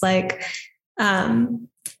this? Like,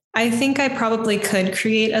 I think I probably could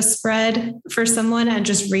create a spread for someone and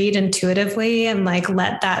just read intuitively and like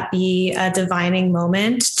let that be a divining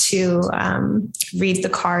moment to read the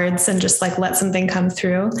cards and just like let something come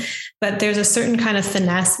through. But there's a certain kind of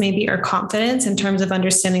finesse maybe or confidence in terms of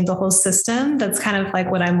understanding the whole system. That's kind of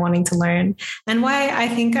like what I'm wanting to learn and why I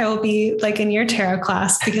think I will be like in your tarot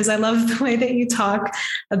class, because I love the way that you talk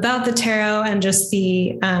about the tarot and just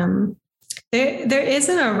the there is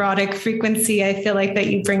an erotic frequency, I feel like, that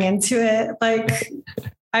you bring into it. Like,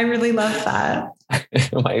 I really love that.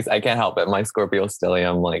 I can't help it. My Scorpio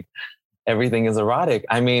stellium, like everything is erotic.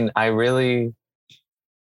 I mean, I really,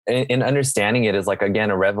 in understanding it is like, again,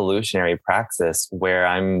 a revolutionary praxis where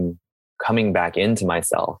I'm coming back into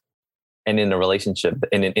myself and in a relationship,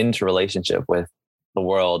 in an interrelationship with the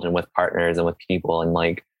world and with partners and with people. And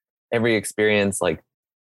like every experience, like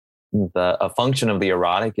a function of the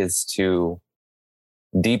erotic is to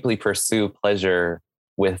deeply pursue pleasure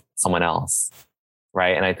with someone else.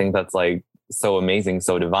 Right. And I think that's like so amazing,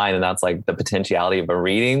 so divine. And that's like the potentiality of a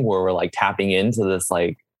reading where we're like tapping into this,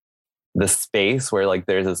 like this space where like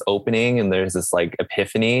there's this opening and there's this like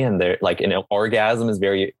epiphany, and there like an orgasm is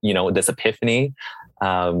very, this epiphany.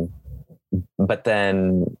 But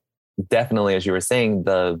then definitely, as you were saying,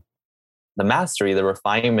 the mastery, the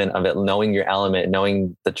refinement of it, knowing your element,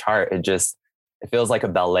 knowing the chart, it feels like a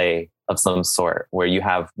ballet of some sort where you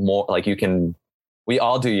have more, like we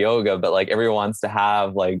all do yoga, but like everyone wants to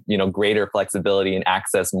have like, greater flexibility and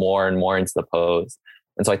access more and more into the pose.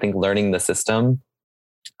 And so I think learning the system,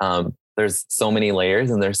 there's so many layers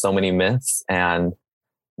and there's so many myths. And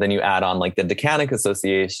then you add on like the Decanic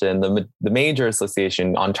Association, the major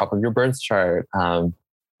association on top of your birth chart. You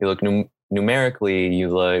look numerically, you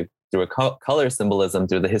look through a color symbolism,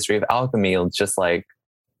 through the history of alchemy. It's just like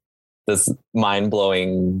this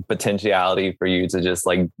mind-blowing potentiality for you to just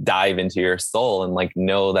like dive into your soul and like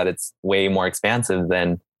know that it's way more expansive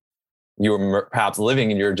than you were perhaps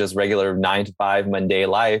living in your just regular 9-to-5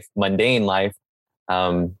 mundane life,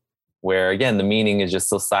 where again, the meaning is just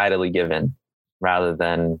societally given rather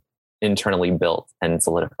than internally built and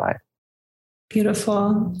solidified.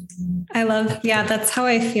 Beautiful. I love, that's how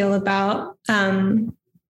I feel about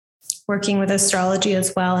working with astrology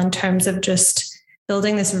as well, in terms of just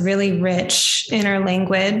building this really rich inner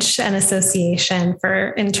language and association for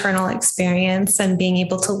internal experience and being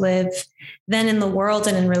able to live then in the world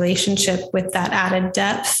and in relationship with that added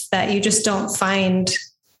depth that you just don't find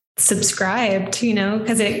subscribed,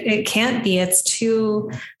 because it can't be, it's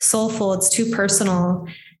too soulful, it's too personal.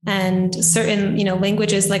 And certain,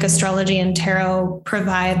 languages like astrology and tarot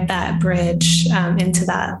provide that bridge into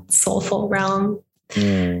that soulful realm.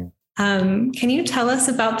 Can you tell us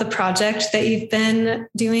about the project that you've been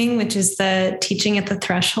doing, which is the Teaching at the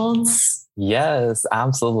Thresholds? Yes,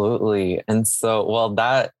 absolutely. And so, well,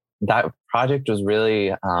 that project was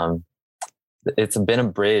really, it's been a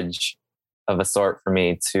bridge of a sort for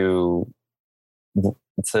me to,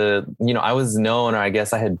 I was known, or I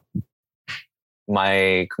guess I had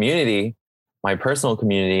my community, my personal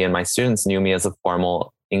community and my students knew me as a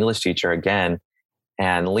formal English teacher again.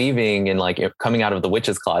 And leaving and like coming out of the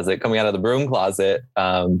witch's closet, coming out of the broom closet,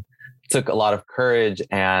 took a lot of courage.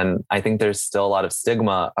 And I think there's still a lot of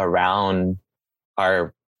stigma around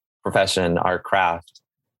our profession, our craft,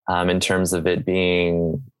 in terms of it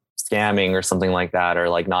being scamming or something like that, or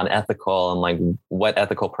like non-ethical, and like what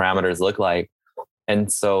ethical parameters look like.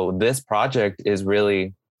 And so this project is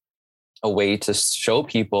really a way to show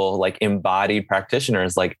people, like embodied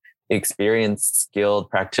practitioners, like experienced, skilled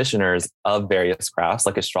practitioners of various crafts,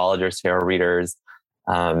 like astrologers, tarot readers,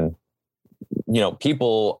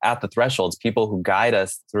 people at the thresholds, people who guide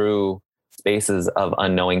us through spaces of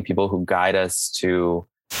unknowing, people who guide us to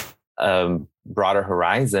a broader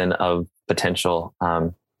horizon of potential.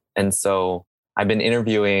 And so I've been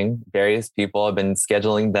interviewing various people. I've been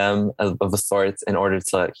scheduling them of sorts in order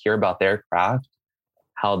to hear about their craft,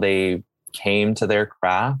 how they came to their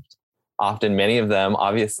craft. Often, many of them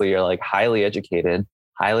obviously are like highly educated,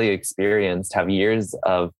 highly experienced, have years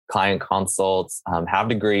of client consults, have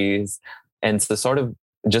degrees. And to sort of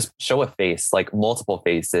just show a face, like multiple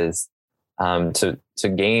faces, to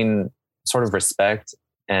gain sort of respect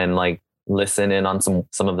and like listen in on some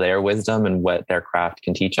of their wisdom and what their craft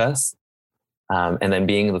can teach us. And then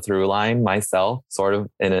being the through line myself, sort of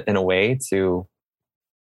in a way to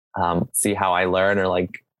see how I learn or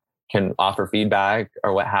like can offer feedback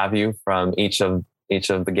or what have you from each of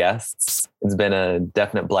the guests. It's been a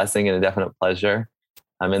definite blessing and a definite pleasure.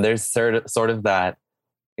 And there's sort of that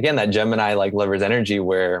again, that Gemini like lover's energy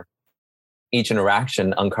where each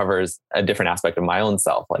interaction uncovers a different aspect of my own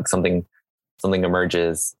self, like something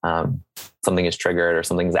emerges, something is triggered or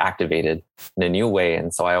something is activated in a new way.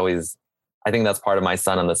 And so I think that's part of my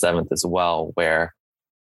sun on the 7th as well, where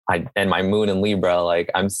and my moon in Libra, like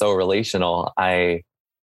I'm so relational.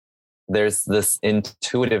 There's this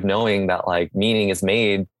intuitive knowing that like meaning is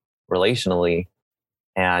made relationally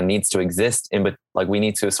and needs to exist but like we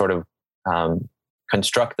need to sort of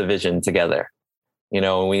construct the vision together. We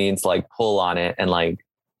need to like pull on it and like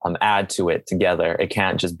add to it together. It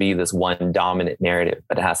can't just be this one dominant narrative,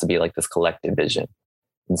 but it has to be like this collective vision.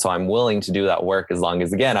 And so I'm willing to do that work as long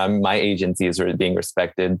as, again, my agency is being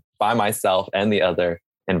respected by myself and the other,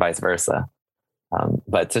 and vice versa.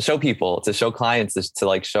 But to show people, to show clients, to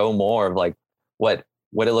like show more of like what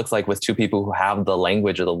it looks like with two people who have the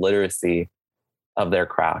language or the literacy of their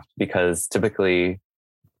craft. Because typically,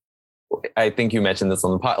 I think you mentioned this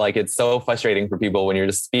on the pod, like it's so frustrating for people when you're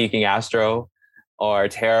just speaking astro or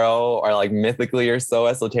tarot or like mythically or so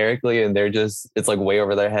esoterically, and it's like way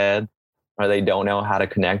over their head, or they don't know how to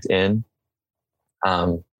connect in.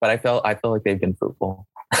 But I feel like they've been fruitful.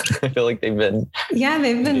 I feel like they've been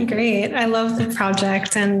great. I love the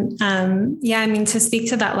project. And to speak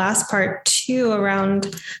to that last part too,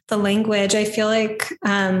 around the language, I feel like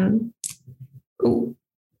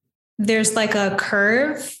there's like a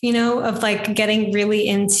curve, of like getting really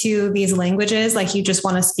into these languages. Like you just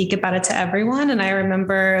want to speak about it to everyone. And I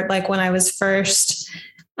remember like when I was first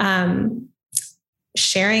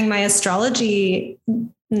sharing my astrology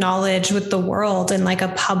knowledge with the world in like a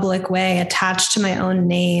public way, attached to my own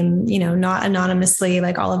name, not anonymously,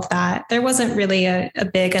 like all of that. There wasn't really a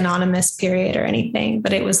big anonymous period or anything,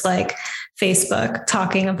 but it was like Facebook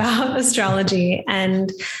talking about astrology,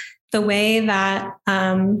 and the way that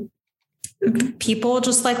people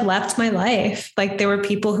just like left my life. Like there were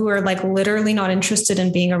people who were like literally not interested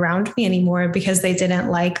in being around me anymore because they didn't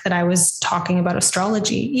like that I was talking about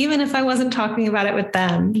astrology. Even if I wasn't talking about it with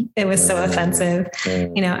them, it was so offensive,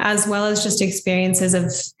 as well as just experiences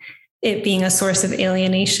of it being a source of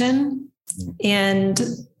alienation. And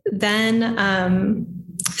then,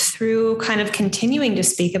 through kind of continuing to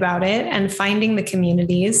speak about it and finding the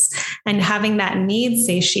communities and having that need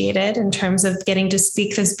satiated in terms of getting to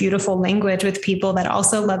speak this beautiful language with people that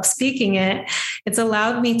also love speaking it, it's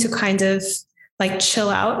allowed me to kind of like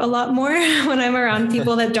chill out a lot more when I'm around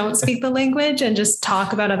people that don't speak the language and just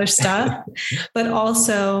talk about other stuff. But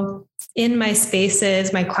also in my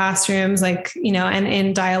spaces, my classrooms, like, and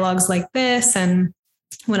in dialogues like this, and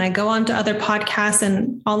when I go on to other podcasts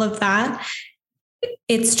and all of that,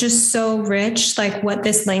 it's just so rich, like what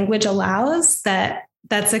this language allows,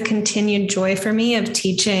 that's a continued joy for me of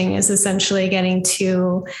teaching, is essentially getting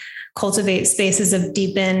to cultivate spaces of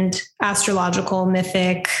deepened astrological,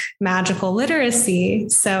 mythic, magical literacy.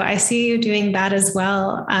 So I see you doing that as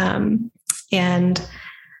well. And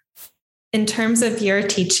in terms of your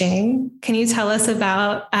teaching, can you tell us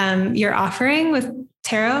about your offering with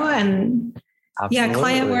tarot and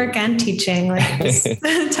client work and teaching? Like,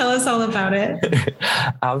 tell us all about it.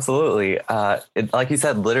 Absolutely. Like you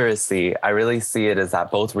said, literacy, I really see it as that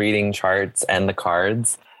both reading charts and the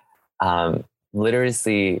cards.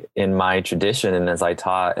 Literacy in my tradition, and as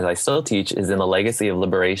I still teach, is in the legacy of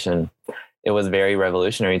liberation. It was very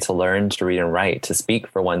revolutionary to learn to read and write, to speak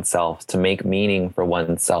for oneself, to make meaning for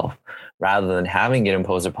oneself, rather than having it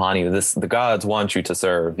imposed upon you. The gods want you to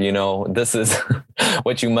serve, this is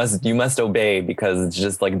what you must obey because it's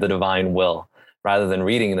just like the divine will, rather than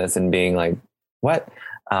reading this and being like, what?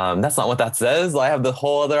 That's not what that says. I have the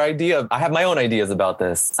whole other idea. I have my own ideas about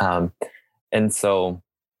this. And so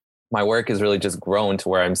my work has really just grown to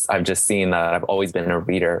where I've just seen that I've always been a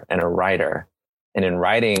reader and a writer. And in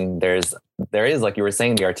writing, there is, like you were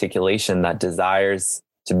saying, the articulation that desires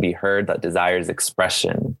to be heard, that desires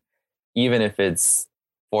expression, even if it's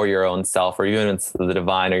for your own self, or even if it's the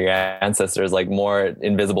divine or your ancestors, like more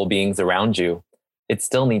invisible beings around you, it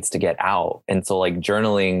still needs to get out. And so like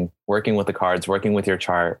journaling, working with the cards, working with your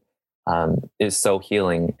chart is so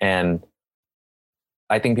healing. And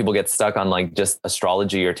I think people get stuck on like just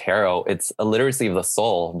astrology or tarot. It's a literacy of the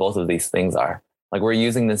soul. Both of these things are. Like we're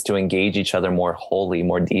using this to engage each other more wholly,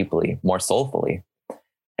 more deeply, more soulfully.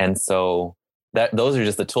 And so those are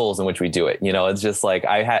just the tools in which we do it. It's just like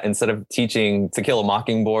instead of teaching To Kill a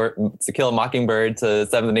Mockingbird to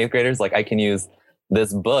 7th and 8th graders, like I can use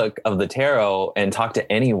this book of the tarot and talk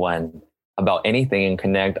to anyone about anything and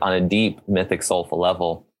connect on a deep, mythic, soulful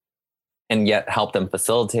level, and yet help them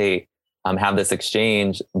facilitate, have this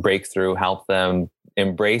exchange, breakthrough, help them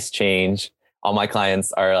embrace change. All my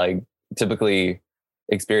clients are like typically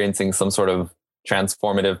experiencing some sort of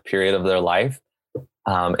transformative period of their life.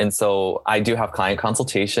 And so I do have client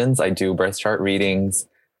consultations. I do birth chart readings,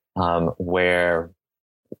 where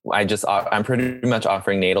I'm pretty much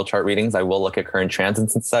offering natal chart readings. I will look at current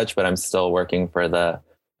transits and such, but I'm still working for the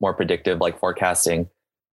more predictive, like forecasting.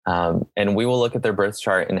 And we will look at their birth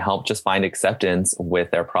chart and help just find acceptance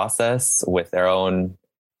with their process, with their own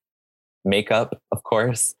makeup, of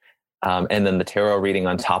course. And then the tarot reading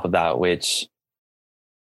on top of that, which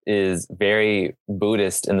is very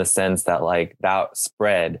Buddhist in the sense that like that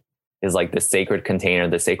spread is like the sacred container,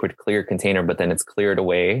 the sacred clear container, but then it's cleared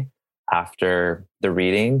away after the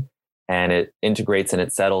reading and it integrates and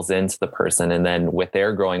it settles into the person. And then with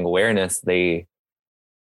their growing awareness, they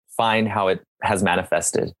find how it has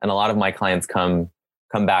manifested. And a lot of my clients come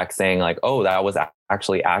back saying like, oh, that was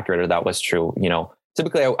actually accurate, or that was true. You know,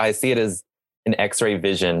 typically I see it as an X-ray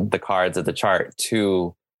vision, the cards of the chart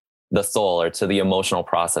to the soul or to the emotional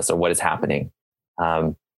process or what is happening.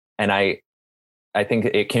 And I think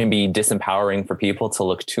it can be disempowering for people to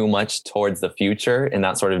look too much towards the future in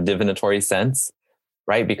that sort of divinatory sense,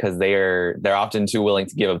 right? Because they're often too willing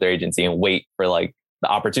to give up their agency and wait for like the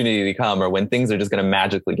opportunity to come, or when things are just going to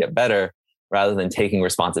magically get better, rather than taking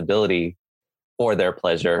responsibility for their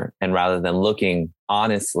pleasure and rather than looking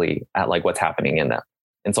honestly at like what's happening in them.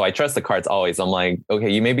 And so I trust the cards always. I'm like, okay,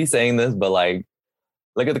 you may be saying this, but like,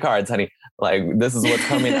 look at the cards, honey. Like, this is what's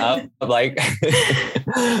coming up. Like,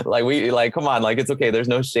 come on, like, it's okay. There's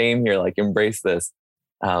no shame here. Like, embrace this.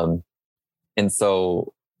 And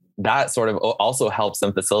so that sort of also helps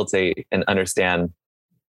them facilitate and understand,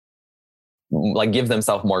 like, give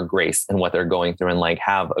themselves more grace in what they're going through and like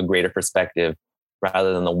have a greater perspective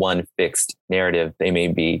rather than the one fixed narrative they may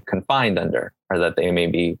be confined under, or that they may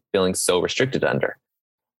be feeling so restricted under.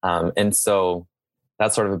 And so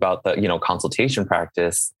that's sort of about the, consultation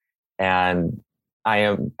practice. And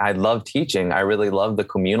I love teaching. I really love the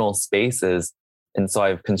communal spaces. And so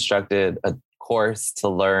I've constructed a course to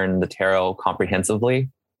learn the tarot comprehensively.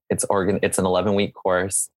 It's an 11-week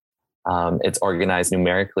course. It's organized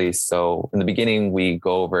numerically. So in the beginning, we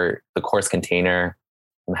go over the course container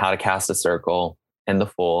and how to cast a circle and the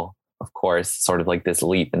Fool, of course, sort of like this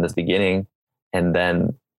leap in this beginning. And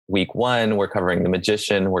then week 1, we're covering the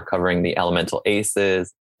Magician. We're covering the elemental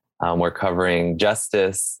aces. We're covering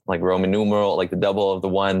Justice, like Roman numeral, like the double of the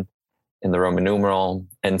 1 in the Roman numeral,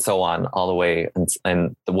 and so on, all the way.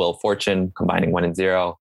 And the Wheel of Fortune, combining 1 and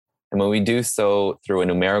 0. And when we do so through a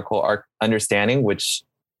numerical understanding, which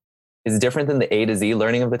is different than the A to Z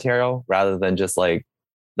learning of the tarot, rather than just like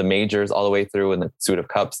the majors all the way through and the Suit of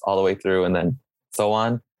Cups all the way through, and then so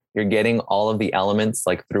on, you're getting all of the elements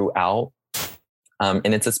like throughout.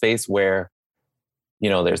 And it's a space where,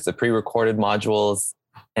 there's the pre-recorded modules,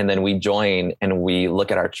 and then we join and we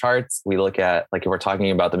look at our charts. We look at, like, if we're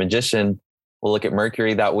talking about the Magician, we'll look at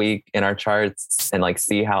Mercury that week in our charts and like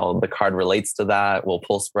see how the card relates to that. We'll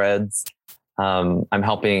pull spreads. I'm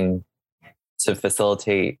helping to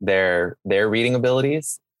facilitate their reading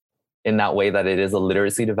abilities in that way that it is a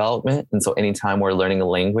literacy development. And so anytime we're learning a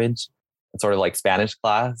language, it's sort of like Spanish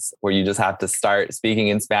class, where you just have to start speaking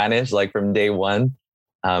in Spanish, like from day 1,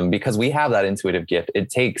 because we have that intuitive gift.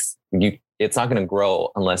 It's not going to grow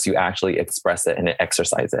unless you actually express it and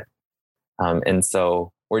exercise it. And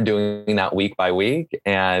so we're doing that week by week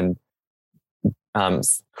and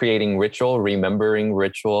creating ritual, remembering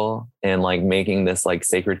ritual, and like making this like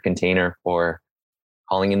sacred container for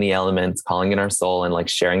calling in the elements, calling in our soul, and like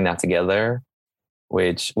sharing that together,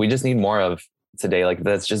 which we just need more of today. Like,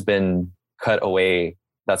 that's just been cut away.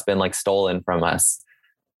 That's been like stolen from us.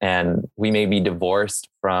 And we may be divorced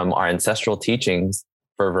from our ancestral teachings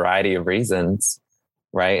for a variety of reasons,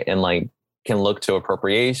 right? And like can look to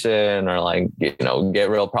appropriation or like, get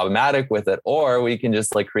real problematic with it. Or we can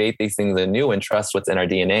just like create these things anew and trust what's in our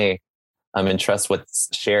DNA, and trust what's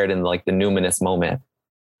shared in like the numinous moment.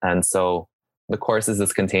 And so the course is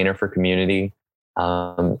this container for community.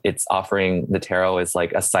 It's offering the tarot as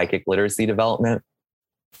like a psychic literacy development.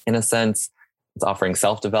 In a sense, it's offering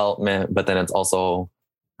self-development, but then it's also,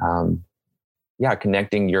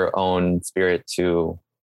 connecting your own spirit to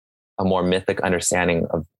a more mythic understanding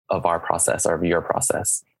of our process, or of your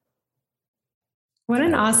process. What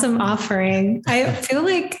an awesome offering. I feel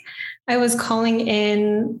like I was calling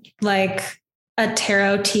in like a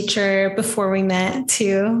tarot teacher before we met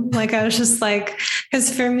too. Like, I was just like,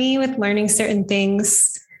 because for me with learning certain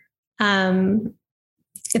things,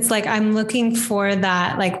 it's like I'm looking for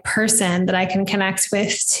that like person that I can connect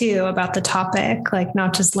with too about the topic, like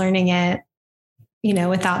not just learning it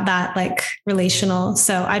without that like relational.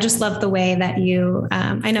 So I just love the way that you,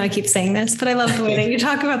 I know I keep saying this, but I love the way that you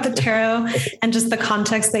talk about the tarot and just the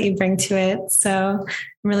context that you bring to it. So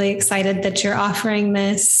I'm really excited that you're offering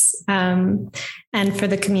this, and for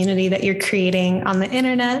the community that you're creating on the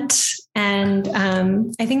internet. And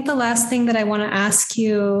I think the last thing that I want to ask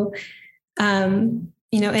you, in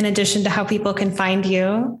addition to how people can find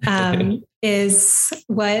you, is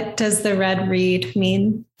what does the red read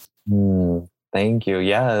mean? Thank you.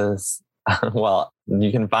 Yes. Well,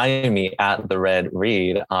 you can find me at the Red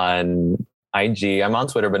Read on IG. I'm on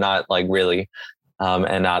Twitter, but not like really,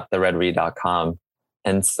 and at theredread.com.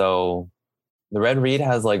 And so the Red Read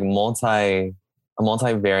has like a multivariant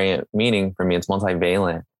meaning for me. It's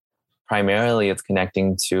multivalent. Primarily, it's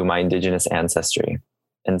connecting to my indigenous ancestry.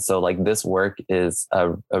 And so like this work is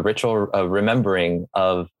a ritual, a remembering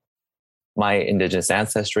of my indigenous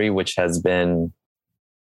ancestry, which has been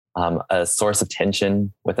a source of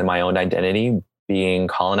tension within my own identity, being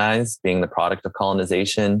colonized, being the product of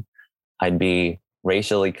colonization. I'd be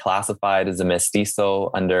racially classified as a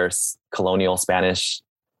mestizo under colonial Spanish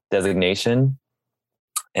designation.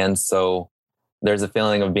 And so there's a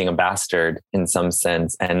feeling of being a bastard in some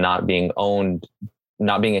sense and not being owned,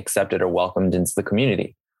 not being accepted or welcomed into the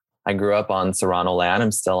community. I grew up on Serrano land.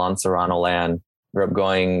 I'm still on Serrano land. Grew up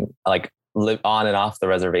going live on and off the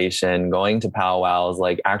reservation, going to powwows,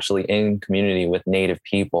 like actually in community with Native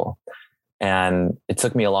people. And it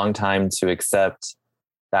took me a long time to accept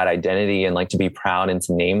that identity and like to be proud and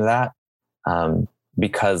to name that.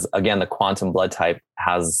 Because again, the quantum blood type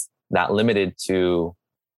has that limited to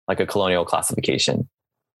like a colonial classification,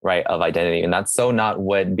 right, of identity. And that's so not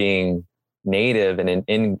what being Native and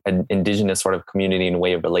in an indigenous sort of community and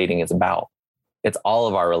way of relating is about. It's all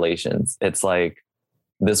of our relations. It's like,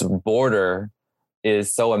 this border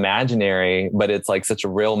is so imaginary, but it's like such a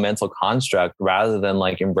real mental construct rather than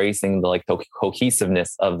like embracing the like the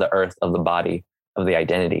cohesiveness of the earth, of the body, of the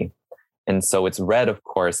identity. And so it's red, of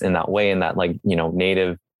course, in that way, in that like,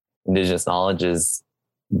 Native indigenous knowledge is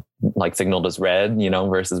like signaled as red,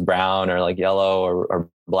 versus brown or like yellow or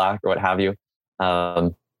black or what have you.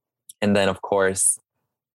 And then of course,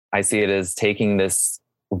 I see it as taking this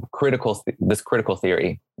critical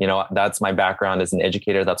theory. That's my background as an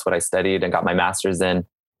educator. That's what I studied and got my master's in,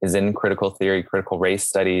 is in critical theory, critical race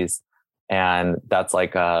studies. And that's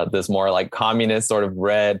like this more like communist sort of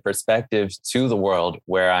red perspective to the world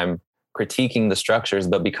where I'm critiquing the structures,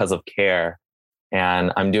 but because of care.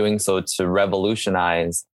 And I'm doing so to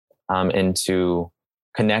revolutionize and to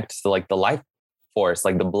connect to like the life force,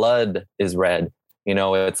 like the blood is red.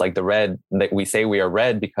 It's like the red that we say we are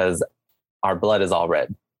red because our blood is all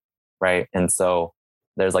red. Right. And so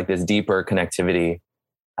there's like this deeper connectivity.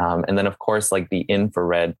 And then of course, like the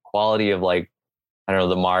infrared quality of like, I don't know,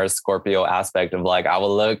 the Mars Scorpio aspect of like, I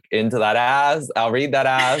will look into that ass. I'll read that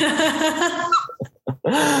ass.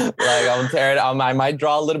 Like I'll tear it out. I might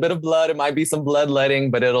draw a little bit of blood. It might be some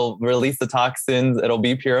bloodletting, but it'll release the toxins. It'll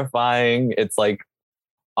be purifying. It's like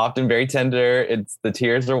often very tender. The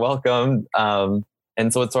tears are welcomed.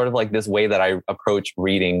 And so it's sort of like this way that I approach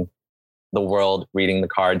reading the world, reading the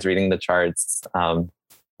cards, reading the charts. And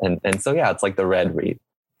so, yeah, it's like the red read.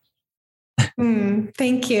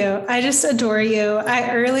 Thank you. I just adore you.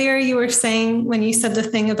 Earlier you were saying when you said the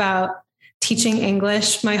thing about teaching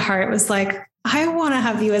English, my heart was like, I want to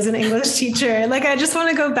have you as an English teacher. Like, I just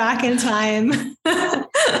want to go back in time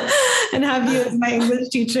and have you as my English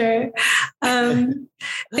teacher.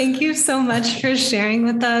 Thank you so much for sharing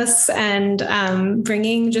with us and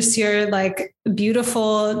bringing just your like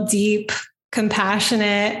beautiful, deep,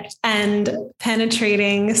 compassionate and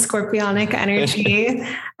penetrating scorpionic energy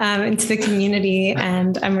into the community.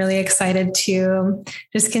 And I'm really excited to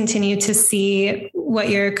just continue to see what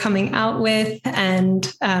you're coming out with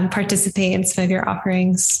and participate in some of your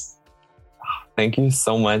offerings. Thank you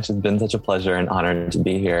so much. It's been such a pleasure and honor to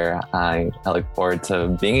be here. I look forward to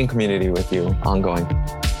being in community with you ongoing.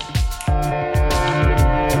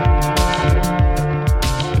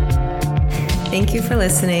 Thank you for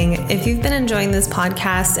listening. If you've been enjoying this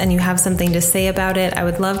podcast and you have something to say about it, I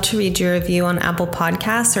would love to read your review on Apple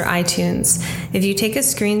Podcasts or iTunes. If you take a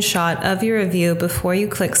screenshot of your review before you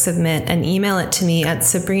click submit and email it to me at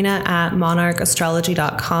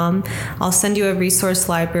sabrina@monarchastrology.com, I'll send you a resource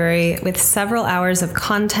library with several hours of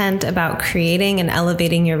content about creating and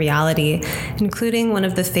elevating your reality, including one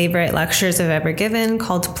of the favorite lectures I've ever given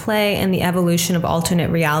called Play and the Evolution of Alternate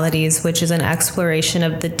Realities, which is an exploration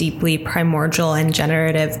of the deeply primordial and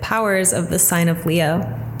generative powers of the sign of Leo.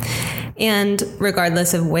 And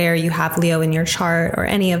regardless of where you have Leo in your chart or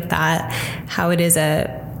any of that, how it is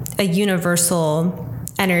a universal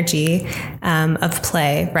energy of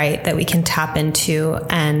play, right, that we can tap into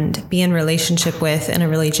and be in relationship with in a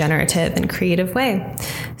really generative and creative way.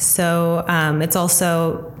 So it's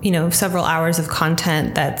also, several hours of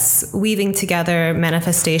content that's weaving together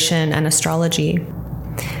manifestation and astrology.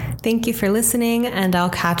 Thank you for listening, and I'll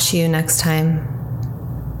catch you next time.